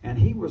 And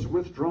he was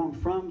withdrawn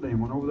from them,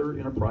 went over there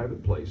in a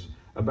private place,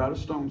 about a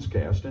stone's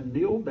cast, and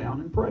kneeled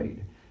down and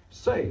prayed,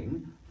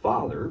 saying,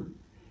 "Father,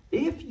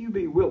 if you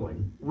be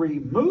willing,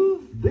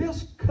 remove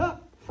this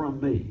cup from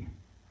me.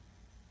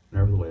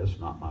 Nevertheless,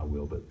 not my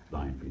will, but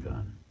thine be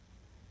done."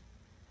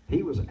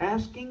 He was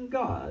asking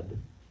God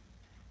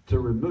to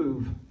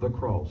remove the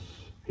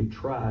cross. He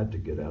tried to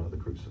get out of the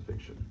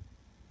crucifixion.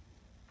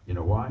 You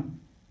know why?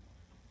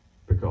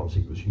 Because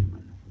he was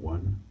human,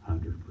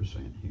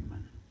 100%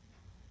 human.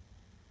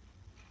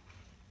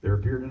 There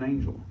appeared an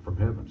angel from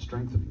heaven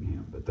strengthening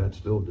him, but that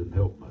still didn't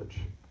help much.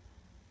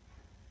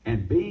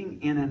 And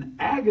being in an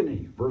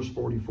agony, verse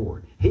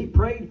 44, he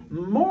prayed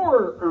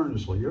more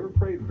earnestly. You ever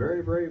prayed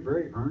very, very,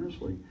 very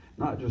earnestly?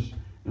 Not just,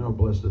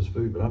 bless this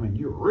food, but I mean,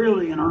 you're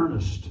really in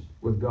earnest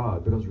with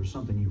God because there's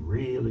something you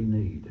really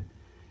need.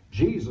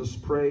 Jesus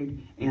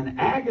prayed in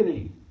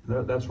agony.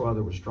 That's why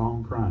there was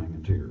strong crying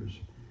and tears.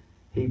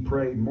 He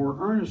prayed more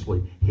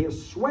earnestly.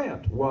 His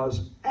sweat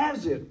was,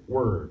 as it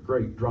were,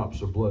 great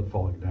drops of blood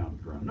falling down to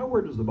the ground.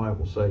 Nowhere does the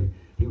Bible say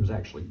he was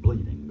actually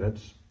bleeding.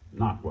 That's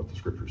not what the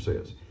Scripture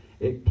says.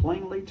 It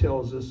plainly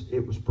tells us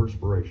it was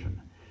perspiration.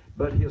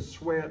 But his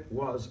sweat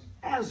was,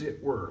 as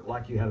it were,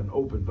 like you had an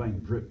open vein,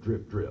 drip,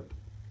 drip, drip.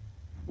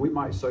 We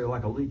might say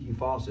like a leaky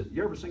faucet.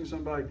 You ever seen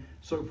somebody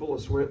so full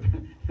of sweat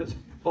it's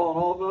falling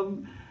off of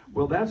them?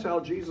 Well, that's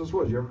how Jesus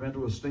was. You ever been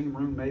to a steam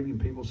room maybe and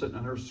people sitting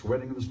in there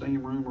sweating in the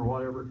steam room or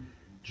whatever?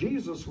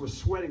 Jesus was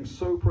sweating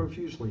so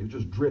profusely, it was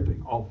just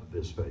dripping off of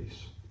his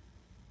face.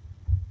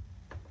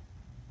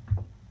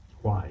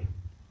 Why?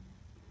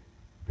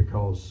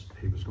 Because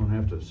he was going to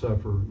have to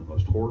suffer the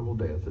most horrible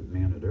death that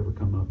man had ever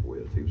come up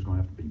with. He was going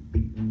to have to be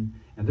beaten.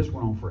 And this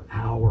went on for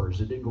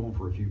hours. It didn't go on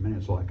for a few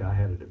minutes like I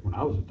had it when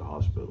I was at the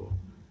hospital.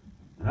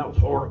 And that was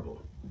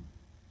horrible.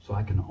 So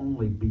I can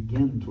only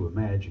begin to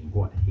imagine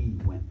what he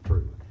went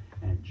through.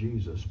 And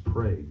Jesus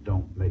prayed,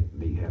 "Don't make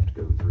me have to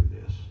go through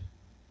this."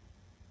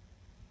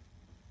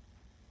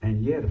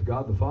 And yet, if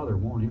God the Father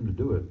wanted him to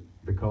do it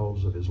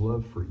because of his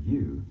love for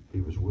you, he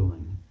was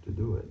willing to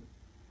do it.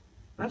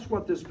 That's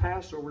what this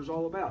Passover is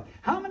all about.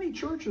 How many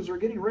churches are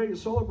getting ready to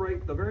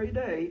celebrate the very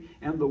day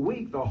and the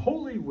week, the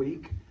Holy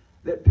Week,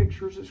 that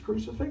pictures his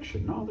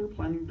crucifixion? No, they're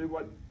planning to do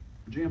what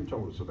Jim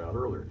told us about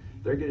earlier.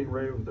 They're getting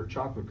ready with their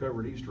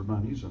chocolate-covered Easter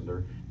bunnies and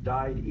their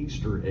dyed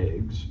Easter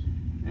eggs.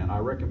 And I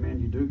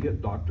recommend you do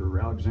get Dr.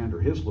 Alexander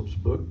Hislop's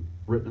book,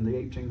 written in the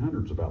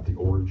 1800s, about the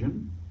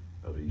origin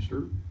of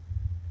Easter.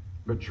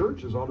 But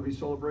churches ought to be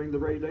celebrating the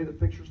very day that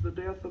pictures the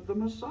death of the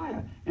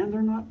Messiah. And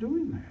they're not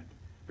doing that.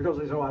 Because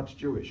they say, "Oh, that's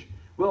Jewish."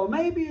 Well,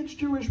 maybe it's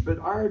Jewish, but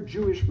our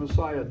Jewish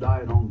Messiah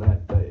died on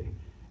that day.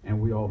 And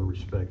we ought to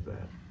respect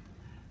that.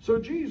 So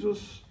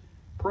Jesus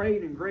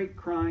prayed in great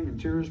crying and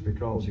tears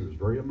because he was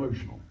very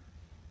emotional.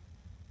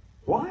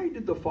 Why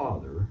did the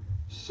Father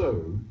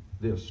sow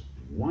this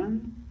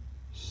one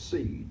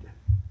seed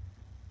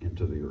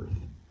into the earth?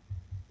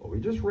 Well, we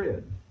just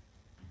read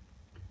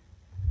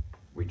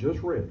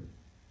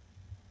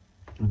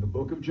in the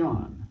book of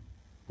John,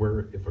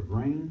 where if a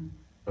grain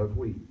of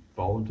wheat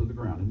fall into the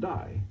ground and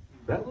die,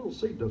 that little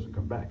seed doesn't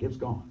come back. It's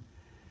gone.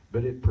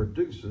 But it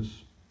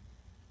produces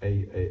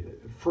a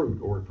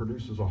fruit, or it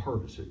produces a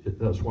harvest.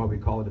 That's why we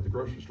call it at the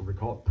grocery store, we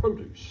call it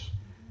produce.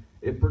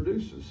 It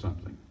produces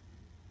something.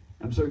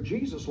 And so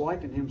Jesus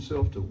likened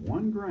himself to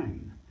one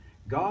grain.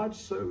 God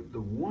sowed the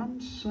one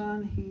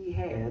son he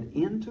had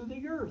into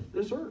the earth,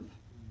 this earth,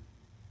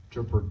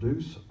 to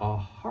produce a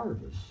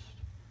harvest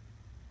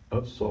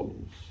of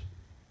souls,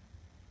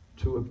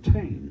 to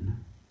obtain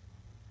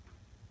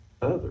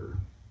other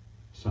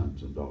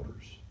sons and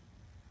daughters.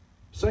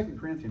 2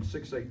 Corinthians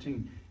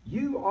 6:18,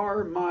 "You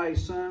are my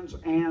sons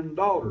and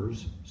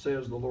daughters,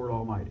 says the Lord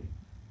Almighty."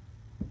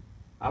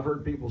 I've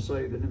heard people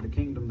say that in the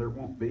kingdom there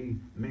won't be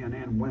men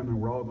and women,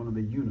 we're all going to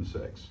be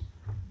unisex.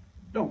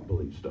 Don't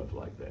believe stuff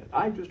like that.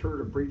 I just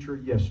heard a preacher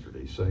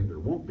yesterday saying there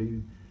won't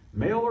be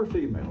male or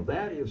female.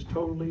 That is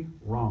totally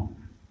wrong.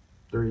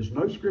 There is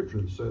no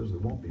scripture that says there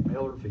won't be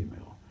male or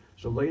female.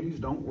 So ladies,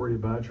 don't worry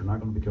about it. You're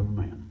not going to become a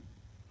man.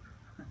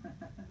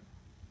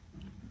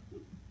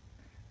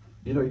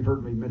 You've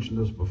heard me mention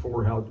this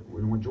before, how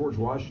when George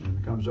Washington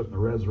comes up in the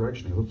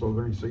resurrection, he looks over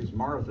there and he sees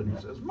Martha, and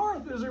he says,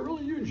 "Martha, is it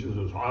really you?" She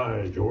says,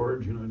 "Hi,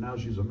 George." Now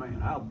she's a man.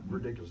 How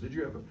ridiculous. Did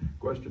you have a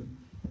question?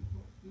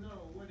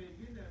 No, where they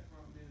get that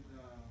from is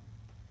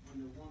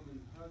when the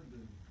woman's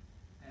husband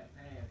had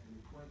passed, and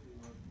the question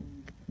was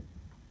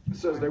who. It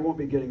says they won't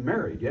be getting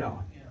married,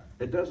 yeah.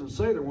 It doesn't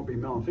say there won't be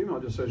male and female,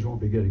 it just says you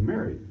won't be getting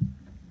married.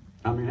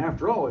 I mean,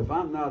 after all, if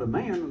I'm not a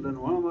man, then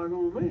what am I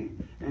going to be?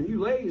 And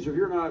you ladies, if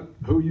you're not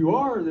who you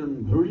are,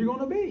 then who are you going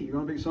to be? You're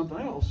going to be something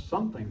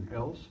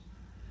else.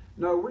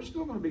 No, we're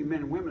still going to be men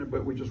and women,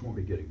 but we just won't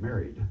be getting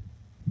married.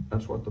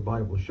 That's what the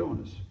Bible is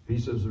showing us. He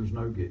says there's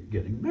no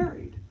getting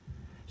married.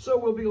 So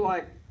we'll be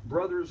like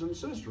brothers and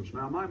sisters.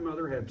 Now, my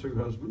mother had 2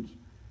 husbands.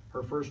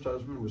 Her first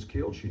husband was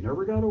killed. She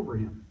never got over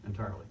him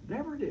entirely.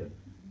 Never did.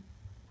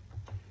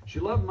 She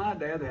loved my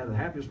dad. They had the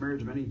happiest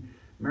marriage of any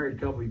married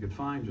couple you could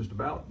find just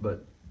about,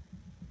 but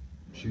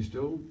she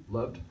still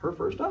loved her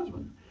first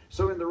husband.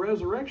 So in the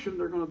resurrection,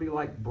 they're going to be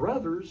like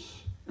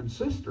brothers and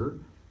sister.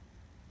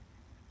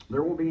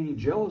 There won't be any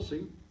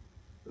jealousy.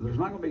 There's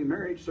not going to be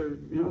marriage, so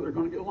they're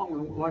going to get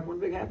along like one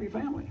big happy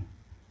family.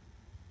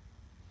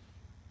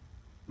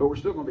 But we're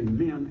still going to be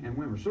men and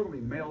women. We're still going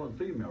to be male and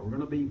female. We're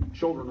going to be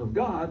children of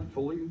God,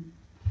 fully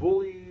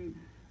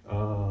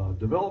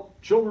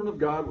developed children of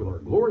God with our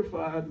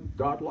glorified,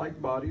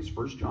 God-like bodies.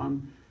 1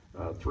 John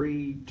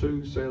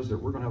 3:2 says that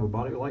we're going to have a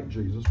body like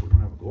Jesus. We're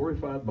going to have a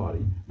glorified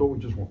body, but we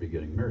just won't be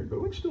getting married.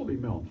 But we'd still be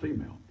male and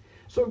female.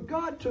 So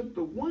God took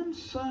the one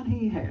son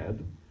he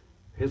had,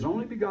 his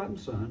only begotten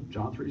son,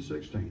 John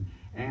 3:16,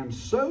 and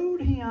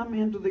sowed him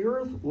into the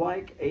earth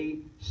like a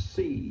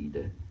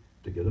seed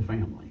to get a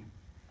family.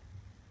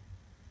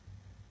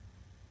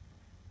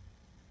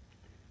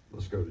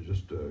 Let's go to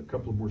just a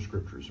couple of more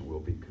scriptures and we'll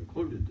be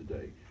concluded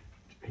today.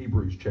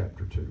 Hebrews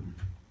chapter 2.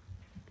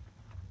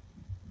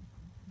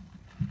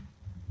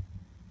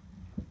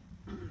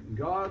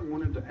 God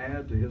wanted to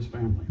add to his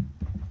family.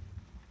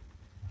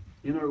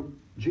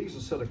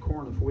 Jesus said a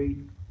corn of wheat,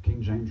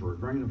 King James, or a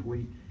grain of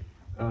wheat.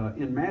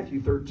 In Matthew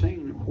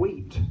 13,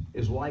 wheat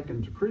is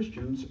likened to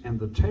Christians and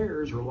the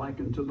tares are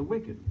likened to the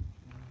wicked.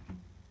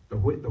 The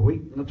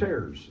wheat and the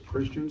tares,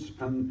 Christians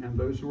and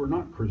those who are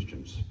not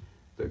Christians.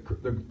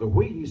 The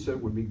wheat, he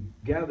said, would be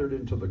gathered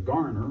into the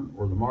garner,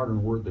 or the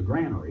modern word, the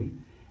granary,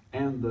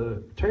 and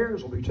the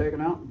tares will be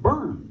taken out and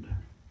burned.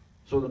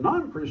 So the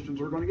non-Christians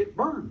are going to get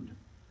burned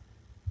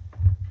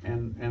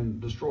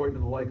and destroyed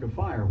in the lake of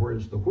fire,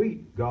 whereas the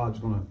wheat, God's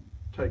going to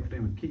take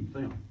them and keep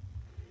them.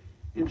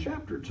 In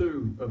chapter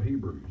 2 of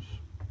Hebrews,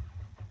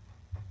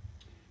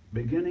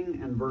 beginning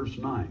in verse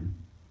 9,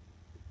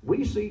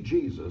 we see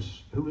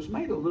Jesus, who was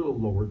made a little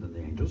lower than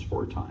the angels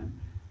for a time.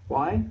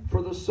 Why?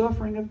 For the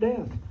suffering of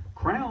death,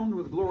 crowned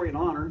with glory and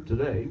honor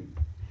today,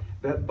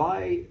 that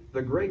by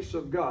the grace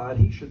of God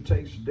he should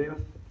taste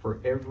death for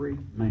every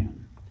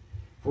man.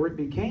 For it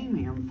became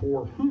him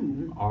for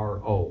whom are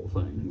all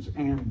things,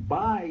 and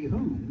by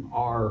whom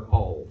are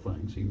all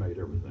things, he made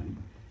everything.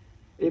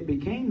 It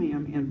became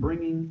him in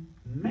bringing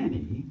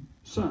many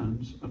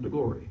sons unto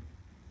glory.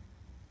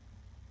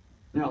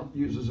 Now, it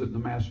uses it in the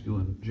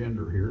masculine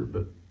gender here,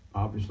 but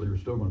obviously we're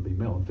still going to be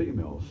male and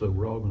female, so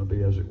we're all going to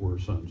be, as it were,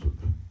 sons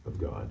of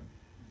God.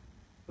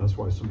 That's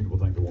why some people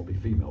think there won't be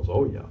females.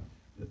 Oh, yeah.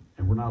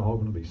 And we're not all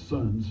going to be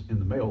sons in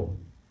the male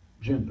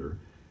gender,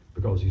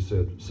 because he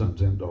said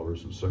sons and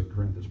daughters in 2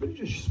 Corinthians. But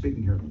he's just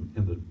speaking here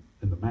in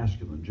the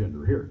masculine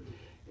gender here.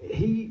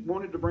 He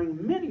wanted to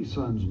bring many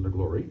sons into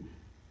glory,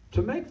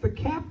 to make the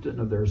captain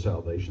of their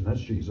salvation,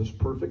 that's Jesus,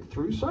 perfect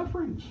through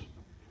sufferings.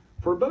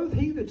 For both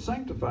he that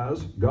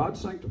sanctifies, God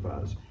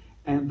sanctifies,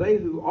 and they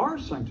who are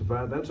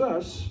sanctified, that's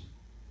us,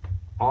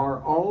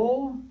 are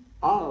all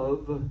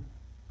of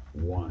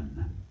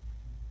one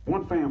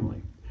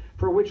family.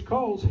 For which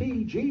cause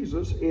he,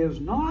 Jesus, is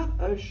not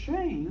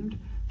ashamed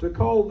to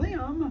call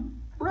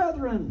them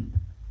brethren,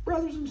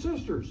 brothers and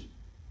sisters.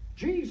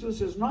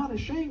 Jesus is not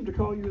ashamed to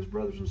call you his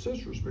brothers and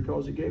sisters,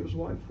 because he gave his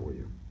life for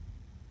you.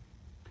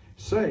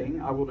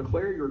 Saying, I will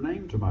declare your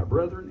name to my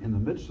brethren. In the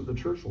midst of the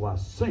church will I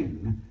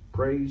sing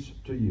praise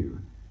to you.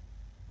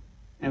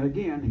 And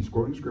again, he's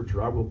quoting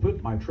scripture, I will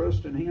put my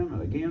trust in him.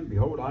 And again,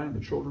 behold, I am the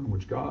children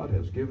which God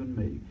has given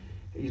me.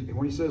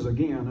 When he says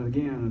again and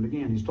again and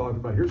again, he's talking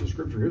about here's a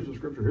scripture,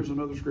 here's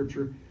another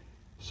scripture.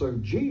 So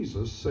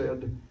Jesus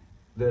said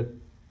that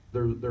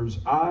there's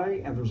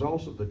I, and there's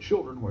also the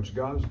children which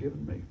God has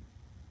given me.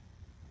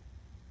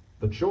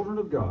 The children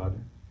of God,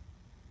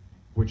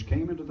 which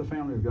came into the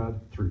family of God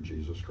through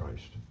Jesus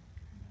Christ.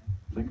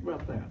 Think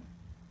about that.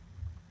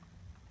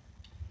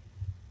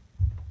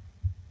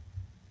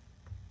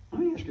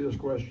 Let me ask you this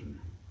question.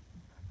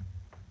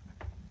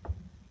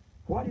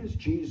 What is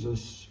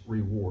Jesus'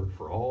 reward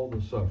for all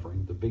the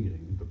suffering, the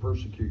beating, the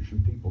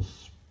persecution? People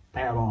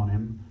spat on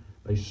him.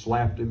 They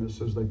slapped him. It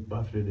says they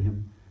buffeted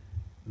him.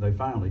 They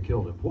finally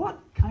killed him. What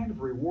kind of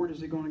reward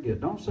is he going to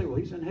get? Don't say, well,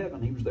 he's in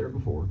heaven. He was there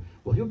before.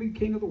 Well, he'll be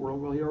king of the world.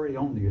 Well, he already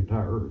owned the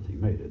entire earth. He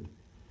made it.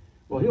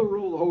 Well, he'll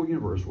rule the whole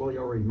universe. Well, he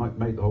already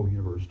made the whole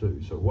universe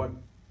too. So what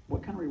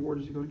kind of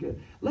reward is he going to get?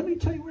 Let me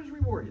tell you what his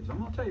reward is. I'm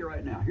going to tell you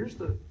right now. Here's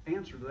the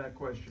answer to that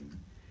question.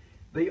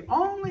 The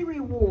only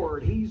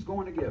reward he's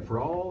going to get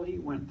for all he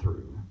went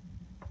through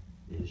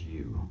is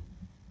you.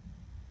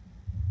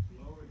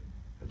 Glory.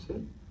 That's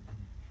it.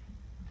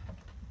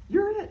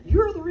 You're it.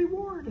 You're the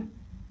reward.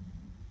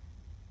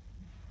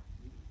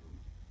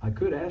 I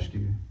could ask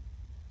you,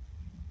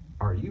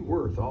 are you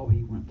worth all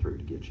he went through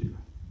to get you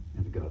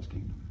into God's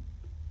kingdom?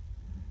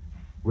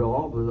 Well,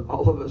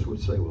 all of us would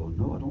say, well,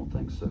 no, I don't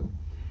think so.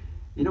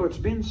 You know, it's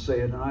been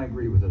said, and I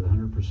agree with it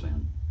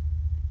 100%,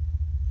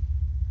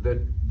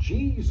 that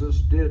Jesus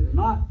did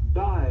not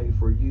die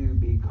for you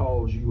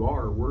because you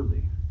are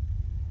worthy.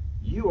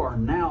 You are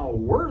now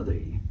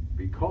worthy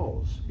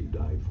because he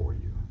died for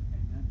you.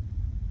 Amen.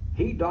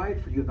 He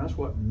died for you, and that's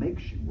what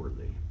makes you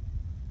worthy.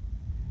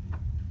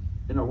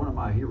 You know, one of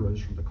my heroes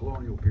from the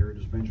colonial period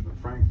is Benjamin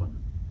Franklin.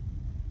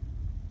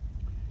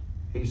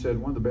 He said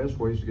one of the best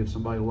ways to get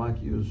somebody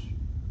like you is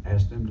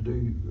ask them to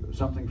do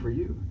something for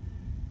you.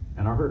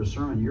 And I heard a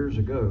sermon years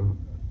ago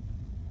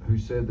who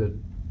said that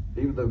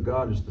even though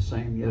God is the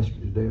same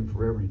yesterday, today, and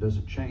forever, and He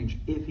doesn't change,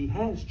 if He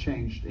has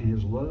changed in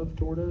His love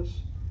toward us,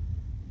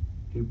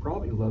 He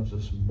probably loves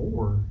us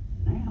more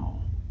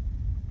now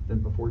than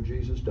before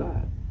Jesus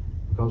died.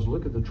 Because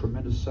look at the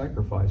tremendous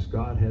sacrifice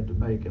God had to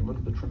make, and look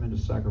at the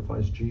tremendous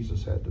sacrifice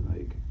Jesus had to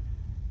make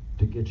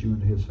to get you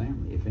into His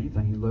family. If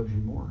anything, He loves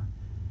you more.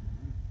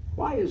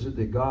 Why is it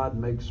that God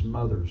makes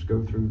mothers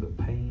go through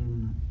the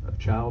pain of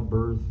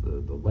childbirth,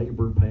 the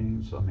labor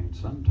pains? I mean,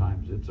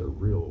 sometimes it's a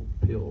real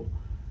pill,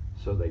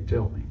 so they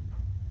tell me.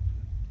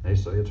 They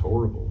say it's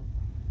horrible.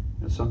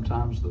 And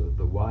sometimes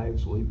the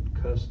wives will even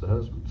cuss the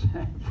husbands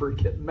for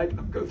making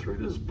them go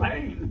through this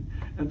pain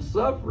and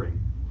suffering.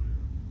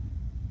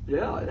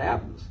 Yeah, it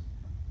happens.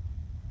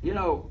 You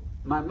know,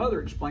 my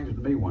mother explained it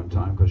to me one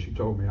time because she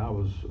told me I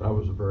was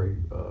a very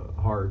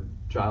hard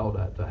child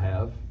to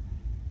have.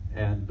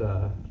 And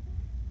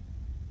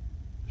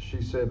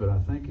she said, but I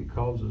think it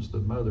causes the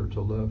mother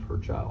to love her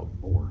child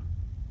more.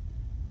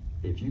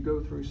 If you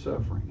go through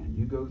suffering and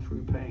you go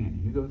through pain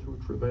and you go through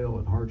travail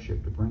and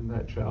hardship to bring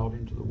that child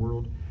into the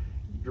world,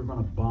 you're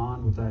going to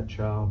bond with that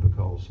child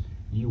because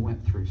you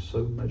went through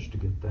so much to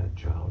get that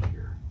child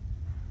here.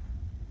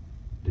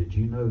 Did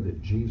you know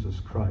that Jesus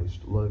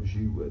Christ loves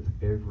you with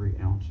every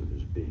ounce of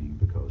His being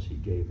because He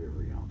gave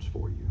every ounce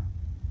for you?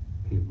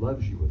 He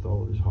loves you with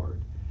all His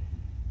heart.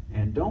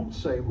 And don't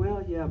say,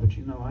 well, yeah, but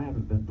you know, I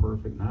haven't been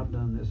perfect, and I've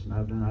done this, and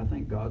I've done that. I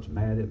think God's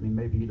mad at me.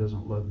 Maybe He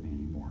doesn't love me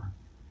anymore.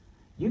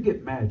 You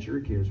get mad at your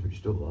kids, but you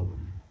still love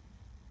them.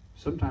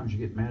 Sometimes you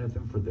get mad at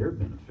them for their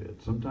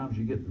benefit. Sometimes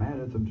you get mad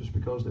at them just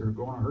because they're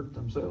going to hurt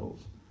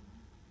themselves.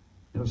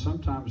 You know,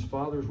 sometimes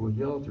fathers will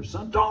yell at their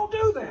son, don't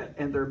do that!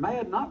 And they're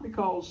mad not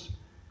because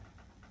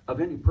of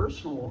any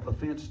personal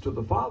offense to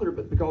the father,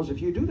 but because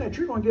if you do that,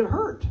 you're going to get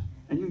hurt.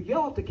 And you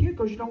yell at the kid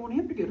because you don't want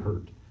him to get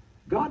hurt.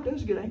 God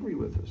does get angry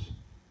with us,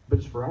 but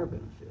it's for our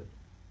benefit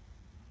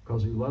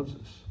because He loves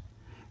us.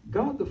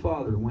 God the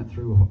Father went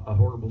through a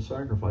horrible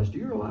sacrifice. Do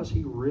you realize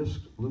He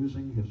risked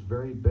losing His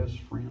very best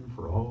friend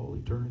for all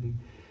eternity?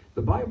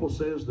 The Bible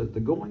says that the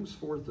goings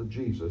forth of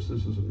Jesus,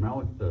 this is in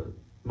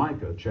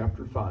Micah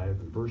chapter 5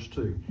 and verse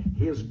 2,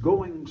 His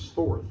goings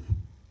forth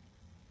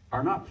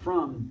are not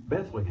from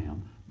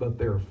Bethlehem, but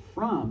they're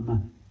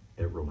from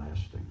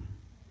everlasting.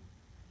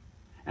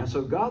 And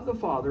so God the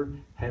Father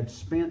had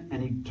spent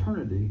an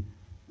eternity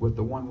with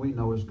the one we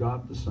know as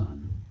God the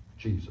Son,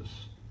 Jesus.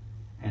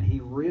 And He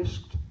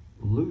risked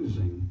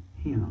losing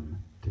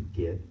Him to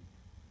get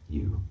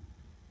you.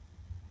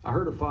 I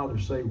heard a father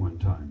say one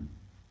time,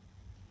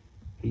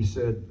 he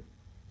said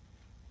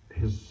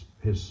his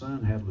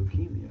son had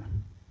leukemia.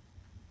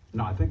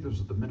 No, I think this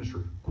was the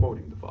minister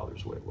quoting the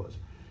father's way it was.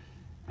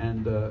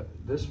 And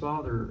this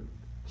father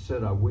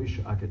said, I wish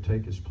I could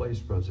take his place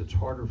because it's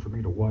harder for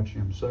me to watch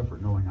him suffer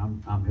knowing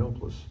I'm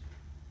helpless.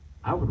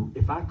 I would,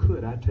 if I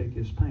could, I'd take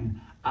his pain.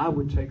 I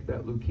would take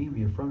that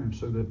leukemia from him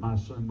so that my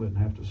son wouldn't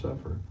have to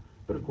suffer.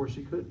 But of course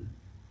He couldn't.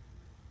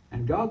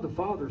 And God the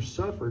Father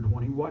suffered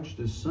when He watched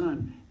His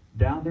Son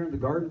down there in the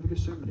Garden of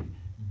Gethsemane,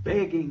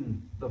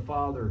 begging the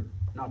Father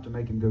not to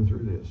make Him go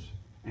through this.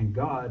 And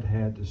God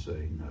had to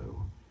say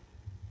no.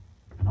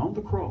 And on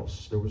the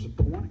cross, there was a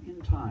point in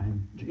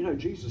time, you know,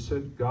 Jesus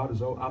said,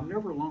 I'm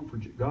never alone, for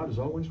God is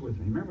always with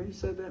me. Remember He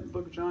said that in the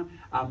book of John?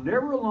 I'm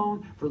never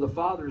alone, for the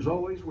Father is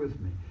always with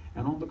me.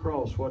 And on the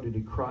cross, what did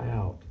He cry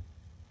out?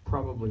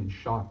 Probably in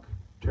shock,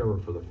 terror.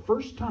 For the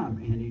first time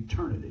in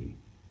eternity,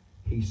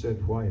 He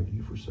said, why have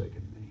you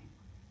forsaken me?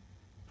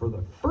 For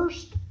the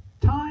first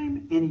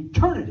time in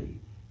eternity,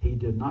 He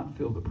did not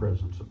feel the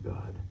presence of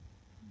God.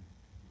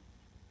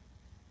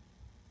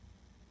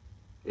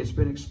 It's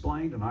been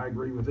explained, and I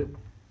agree with it,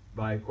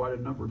 by quite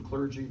a number of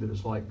clergy that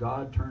it's like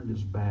God turned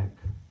His back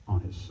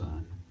on His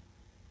Son.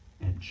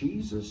 And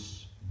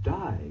Jesus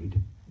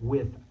died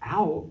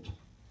without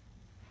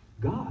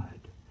God.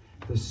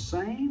 The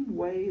same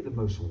way the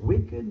most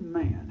wicked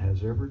man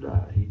has ever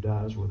died, he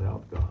dies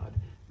without God.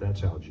 That's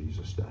how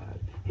Jesus died.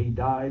 He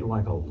died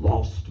like a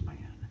lost man.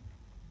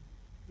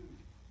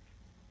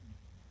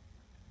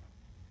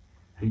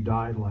 He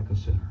died like a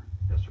sinner.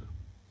 Yes, sir.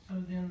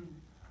 So then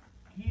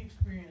He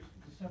experienced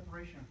the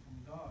separation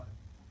from God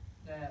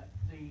that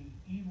the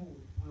evil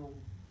will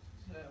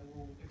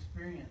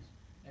experience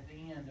at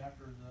the end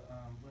after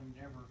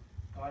whenever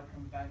God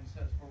comes back and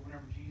sets forth,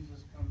 whenever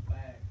Jesus comes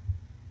back.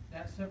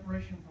 That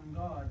separation from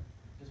God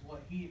is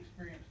what He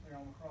experienced there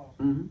on the cross.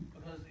 Mm-hmm.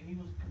 Because He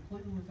was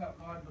completely without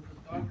God, because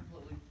God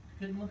completely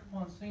couldn't look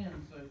upon sin,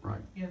 so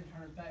Right. He had to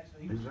turn His back. So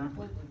He was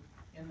completely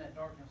in that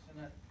darkness,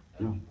 and that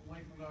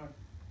away from God.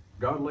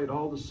 God laid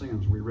all the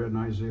sins, we read in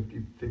Isaiah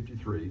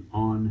 53,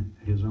 on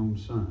His own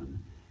Son.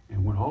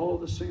 And when all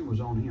the sin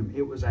was on Him,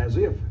 it was as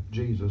if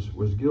Jesus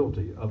was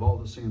guilty of all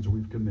the sins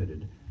we've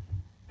committed.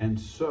 And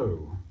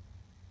so,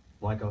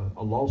 like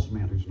a lost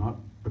man who's not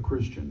a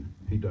Christian,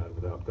 he died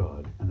without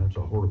God, and that's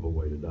a horrible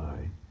way to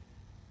die.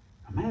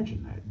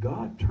 Imagine that.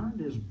 God turned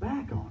his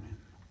back on him,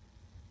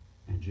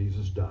 and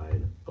Jesus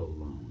died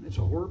alone. It's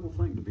a horrible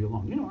thing to be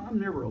alone. You know, I'm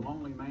never a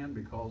lonely man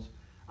because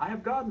I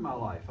have God in my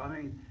life. I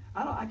mean,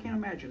 I can't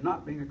imagine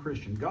not being a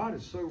Christian. God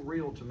is so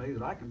real to me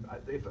that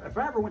if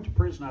I ever went to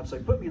prison, I'd say,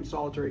 put me in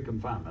solitary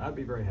confinement. I'd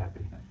be very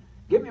happy.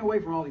 Get me away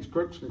from all these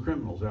crooks and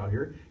criminals out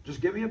here.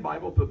 Just give me a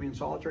Bible, put me in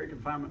solitary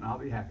confinement, and I'll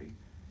be happy.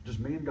 Just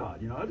me and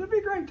God. You know, it'd be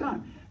a great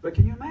time. But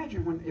can you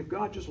imagine if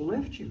God just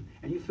left you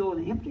and you feel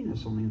an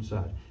emptiness on the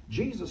inside?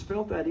 Jesus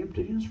felt that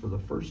emptiness for the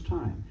first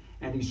time.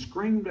 And he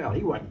screamed out.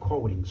 He wasn't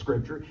quoting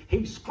Scripture.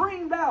 He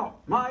screamed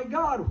out, "My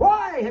God,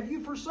 why have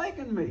you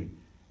forsaken me?"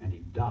 And he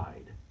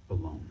died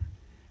alone.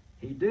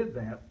 He did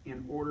that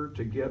in order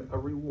to get a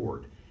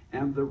reward.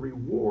 And the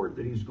reward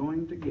that he's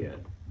going to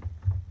get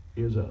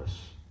is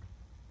us.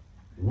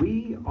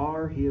 We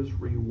are his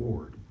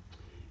reward.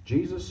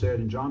 Jesus said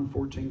in John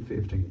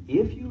 14:15,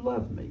 "If you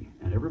love me,"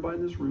 and everybody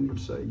in this room would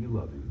say you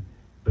love him,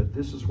 but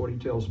this is what he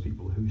tells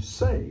people who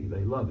say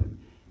they love him.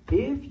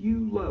 "If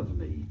you love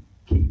me,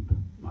 keep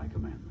my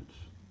commandments."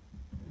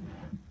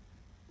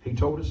 He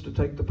told us to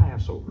take the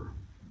Passover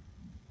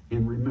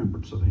in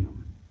remembrance of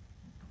him.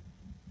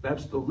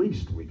 That's the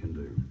least we can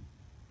do.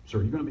 So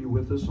are you going to be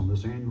with us on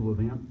this annual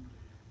event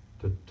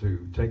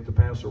to take the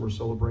Passover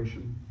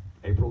celebration?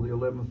 April the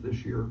 11th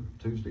this year,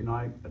 Tuesday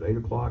night at 8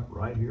 o'clock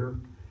right here.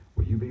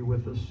 Will you be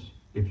with us?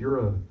 If you're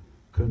a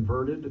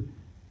converted,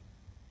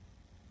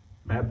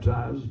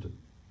 baptized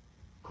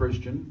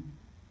Christian,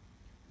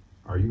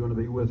 are you going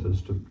to be with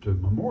us to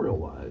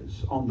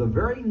memorialize on the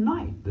very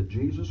night that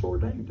Jesus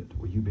ordained it?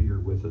 Will you be here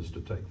with us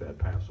to take that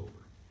Passover?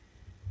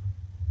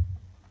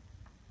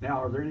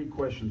 Now, are there any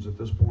questions at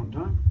this point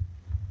in time?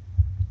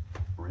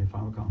 Or any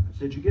final comments?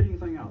 Did you get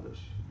anything out of this?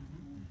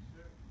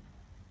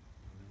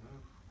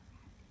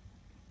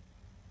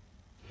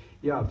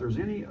 Yeah, if there's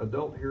any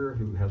adult here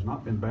who has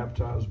not been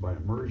baptized by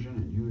immersion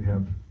and you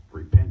have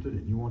repented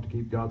and you want to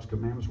keep God's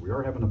commandments, we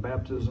are having a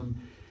baptism.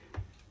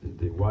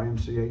 The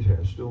YMCA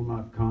has still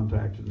not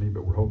contacted me,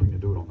 but we're hoping to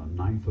do it on the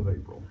 9th of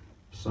April,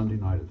 Sunday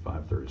night at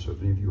 5:30. So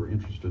if any of you are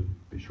interested,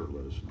 be sure to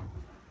let us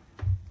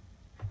know.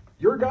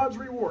 You're God's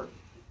reward.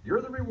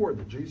 You're the reward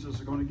that Jesus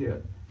is going to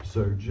get.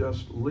 So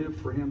just live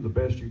for him the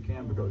best you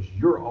can because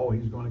you're all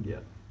he's going to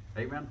get.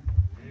 Amen?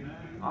 Amen.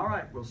 All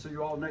right, we'll see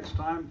you all next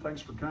time.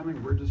 Thanks for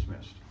coming. We're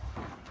dismissed.